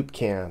soup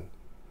can.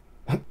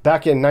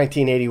 Back in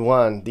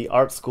 1981, the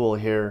art school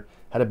here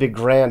had a big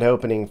grand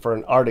opening for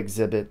an art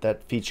exhibit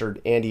that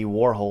featured Andy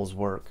Warhol's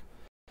work.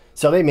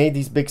 So they made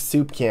these big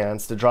soup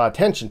cans to draw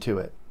attention to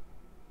it.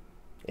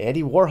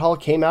 Andy Warhol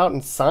came out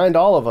and signed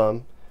all of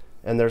them,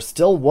 and there's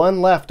still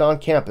one left on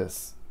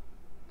campus.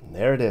 And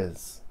there it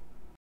is.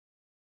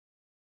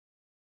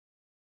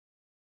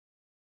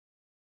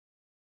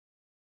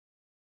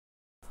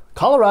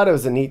 Colorado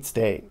is a neat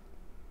state.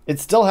 It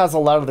still has a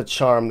lot of the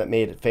charm that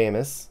made it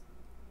famous.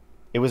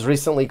 It was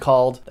recently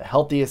called the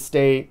healthiest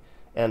state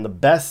and the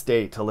best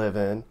state to live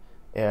in,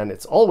 and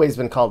it's always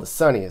been called the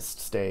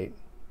sunniest state.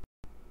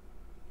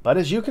 But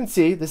as you can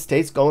see, this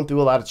state's going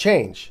through a lot of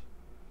change.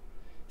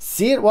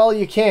 See it while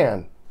you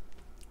can.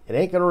 It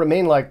ain't going to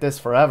remain like this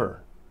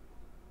forever.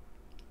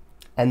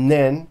 And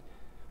then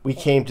we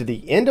came to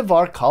the end of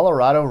our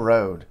Colorado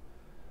road.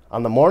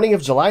 On the morning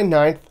of July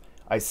 9th,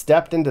 I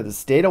stepped into the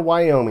state of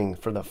Wyoming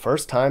for the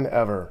first time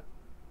ever.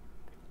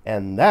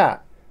 And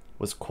that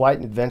was quite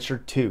an adventure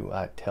too,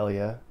 I tell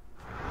ya.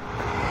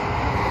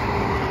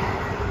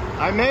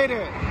 I made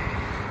it!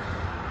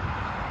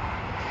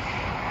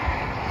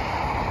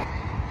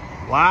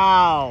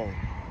 Wow!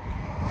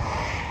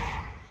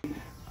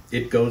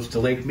 It goes to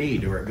Lake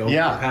Mead or it goes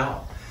to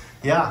Powell.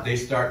 Yeah. They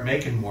start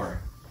making more.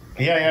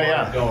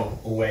 Yeah. Go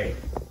away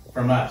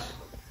from us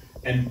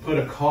and put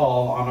a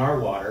call on our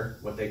water,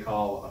 what they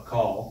call a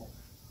call.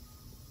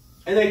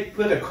 And they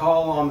put a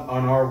call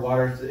on our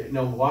water. You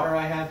know, water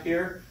I have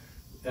here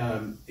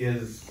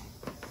is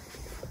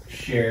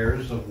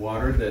shares of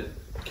water that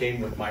came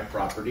with my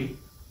property.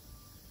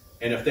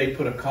 And if they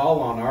put a call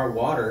on our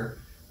water,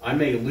 I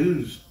may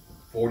lose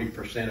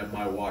 40% of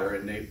my water,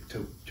 and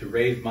to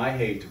raise my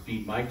hay to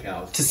feed my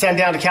cows. To send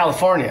down to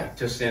California.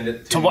 To send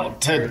it to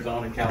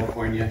Arizona,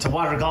 California. To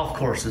water golf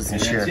courses and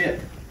shit. That's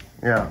it.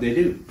 Yeah. They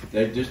do.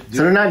 They just do.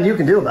 So there's nothing you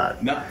can do about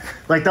it. No.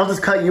 Like, they'll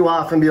just cut you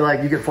off and be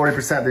like, you get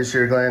 40% this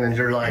year, Glenn, and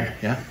you're like,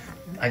 yeah,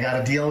 I got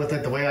to deal with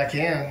it the way I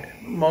can.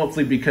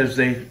 Mostly because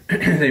they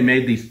they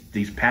made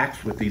these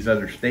pacts with these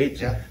other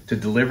states to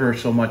deliver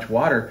so much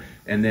water,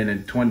 and then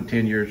in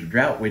 10 years of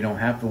drought, we don't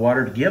have the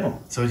water to give them.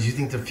 So do you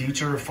think the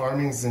future of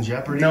farming is in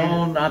jeopardy?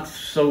 No, not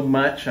so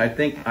much. I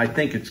think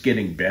it's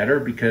getting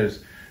better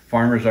because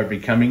farmers are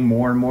becoming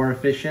more and more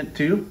efficient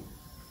too.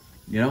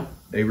 You know,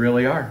 they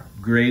really are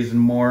grazing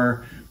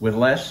more with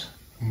less.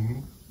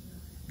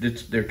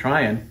 They're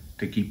trying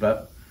to keep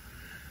up,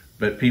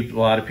 but a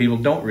lot of people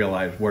don't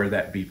realize where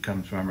that beef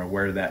comes from, or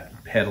where that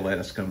head of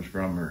lettuce comes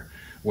from, or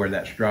where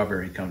that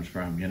strawberry comes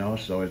from. You know,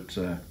 so it's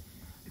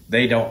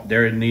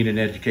they're in need of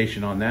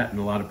education on that, and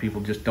a lot of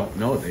people just don't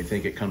know it. They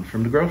think it comes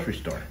from the grocery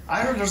store.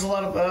 I heard there's a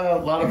lot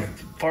of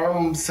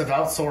farms have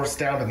outsourced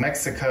down to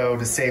Mexico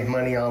to save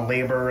money on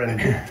labor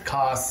and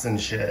costs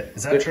and shit.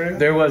 Is that true?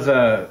 There was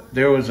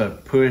a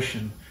push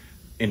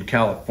in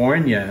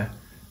California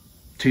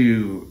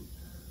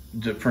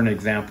for an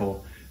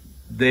example,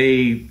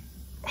 they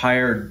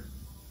hired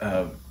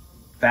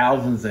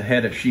thousands of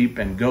head of sheep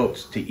and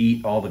goats to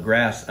eat all the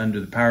grass under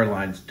the power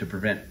lines to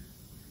prevent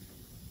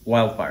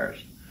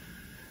wildfires.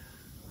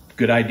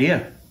 Good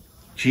idea.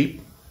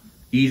 Cheap,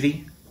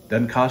 easy,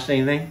 doesn't cost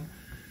anything,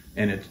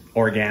 and it's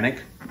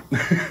organic.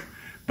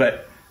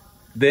 But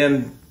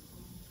then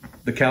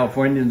the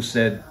Californians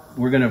said,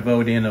 we're going to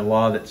vote in a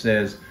law that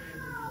says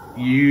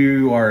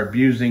you are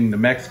abusing the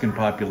Mexican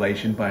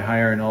population by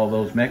hiring all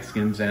those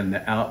Mexicans, and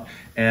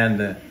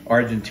the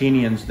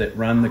Argentinians that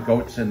run the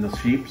goats and the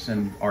sheep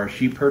and are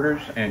sheep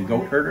herders and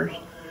goat herders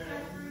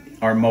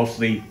are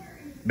mostly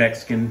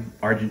Mexican,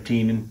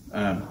 Argentinian,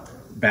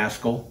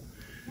 Basque.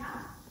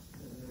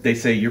 They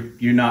say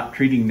you're not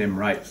treating them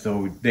right,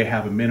 so they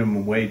have a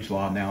minimum wage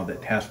law now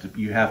that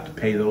you have to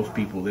pay those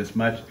people this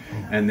much,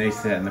 and they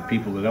said, and the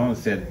people that own it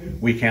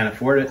said, we can't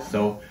afford it,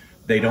 so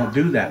they don't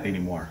do that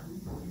anymore.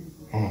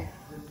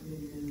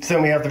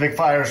 Soon we have the big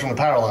fires from the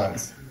power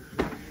lines.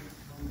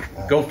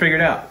 Go figure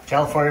it out.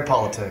 California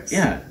politics.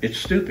 Yeah, it's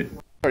stupid.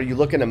 Are you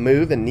looking to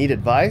move and need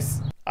advice?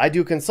 I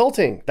do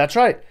consulting. That's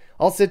right.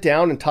 I'll sit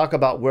down and talk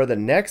about where the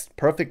next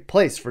perfect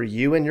place for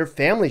you and your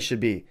family should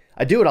be.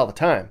 I do it all the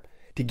time.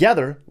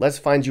 Together, let's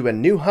find you a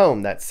new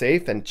home that's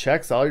safe and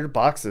checks all your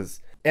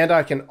boxes. And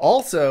I can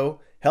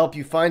also help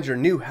you find your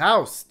new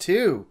house,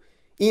 too.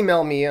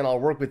 Email me and I'll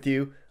work with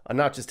you on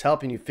not just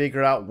helping you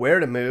figure out where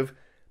to move,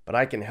 but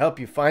I can help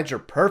you find your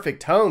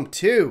perfect home,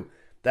 too.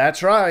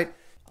 That's right.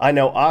 I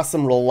know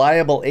awesome,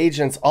 reliable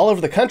agents all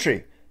over the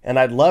country, and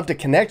I'd love to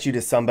connect you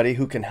to somebody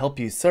who can help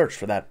you search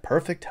for that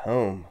perfect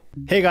home.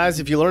 Hey guys,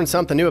 if you learned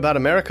something new about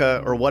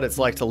America or what it's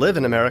like to live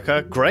in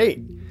America, great.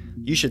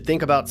 You should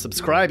think about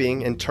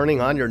subscribing and turning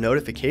on your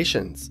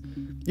notifications.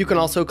 You can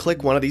also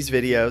click one of these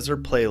videos or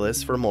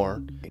playlists for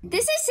more.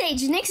 This is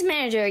Sage, Nick's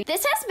manager.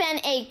 This has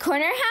been a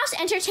Corner House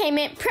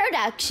Entertainment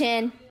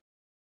production.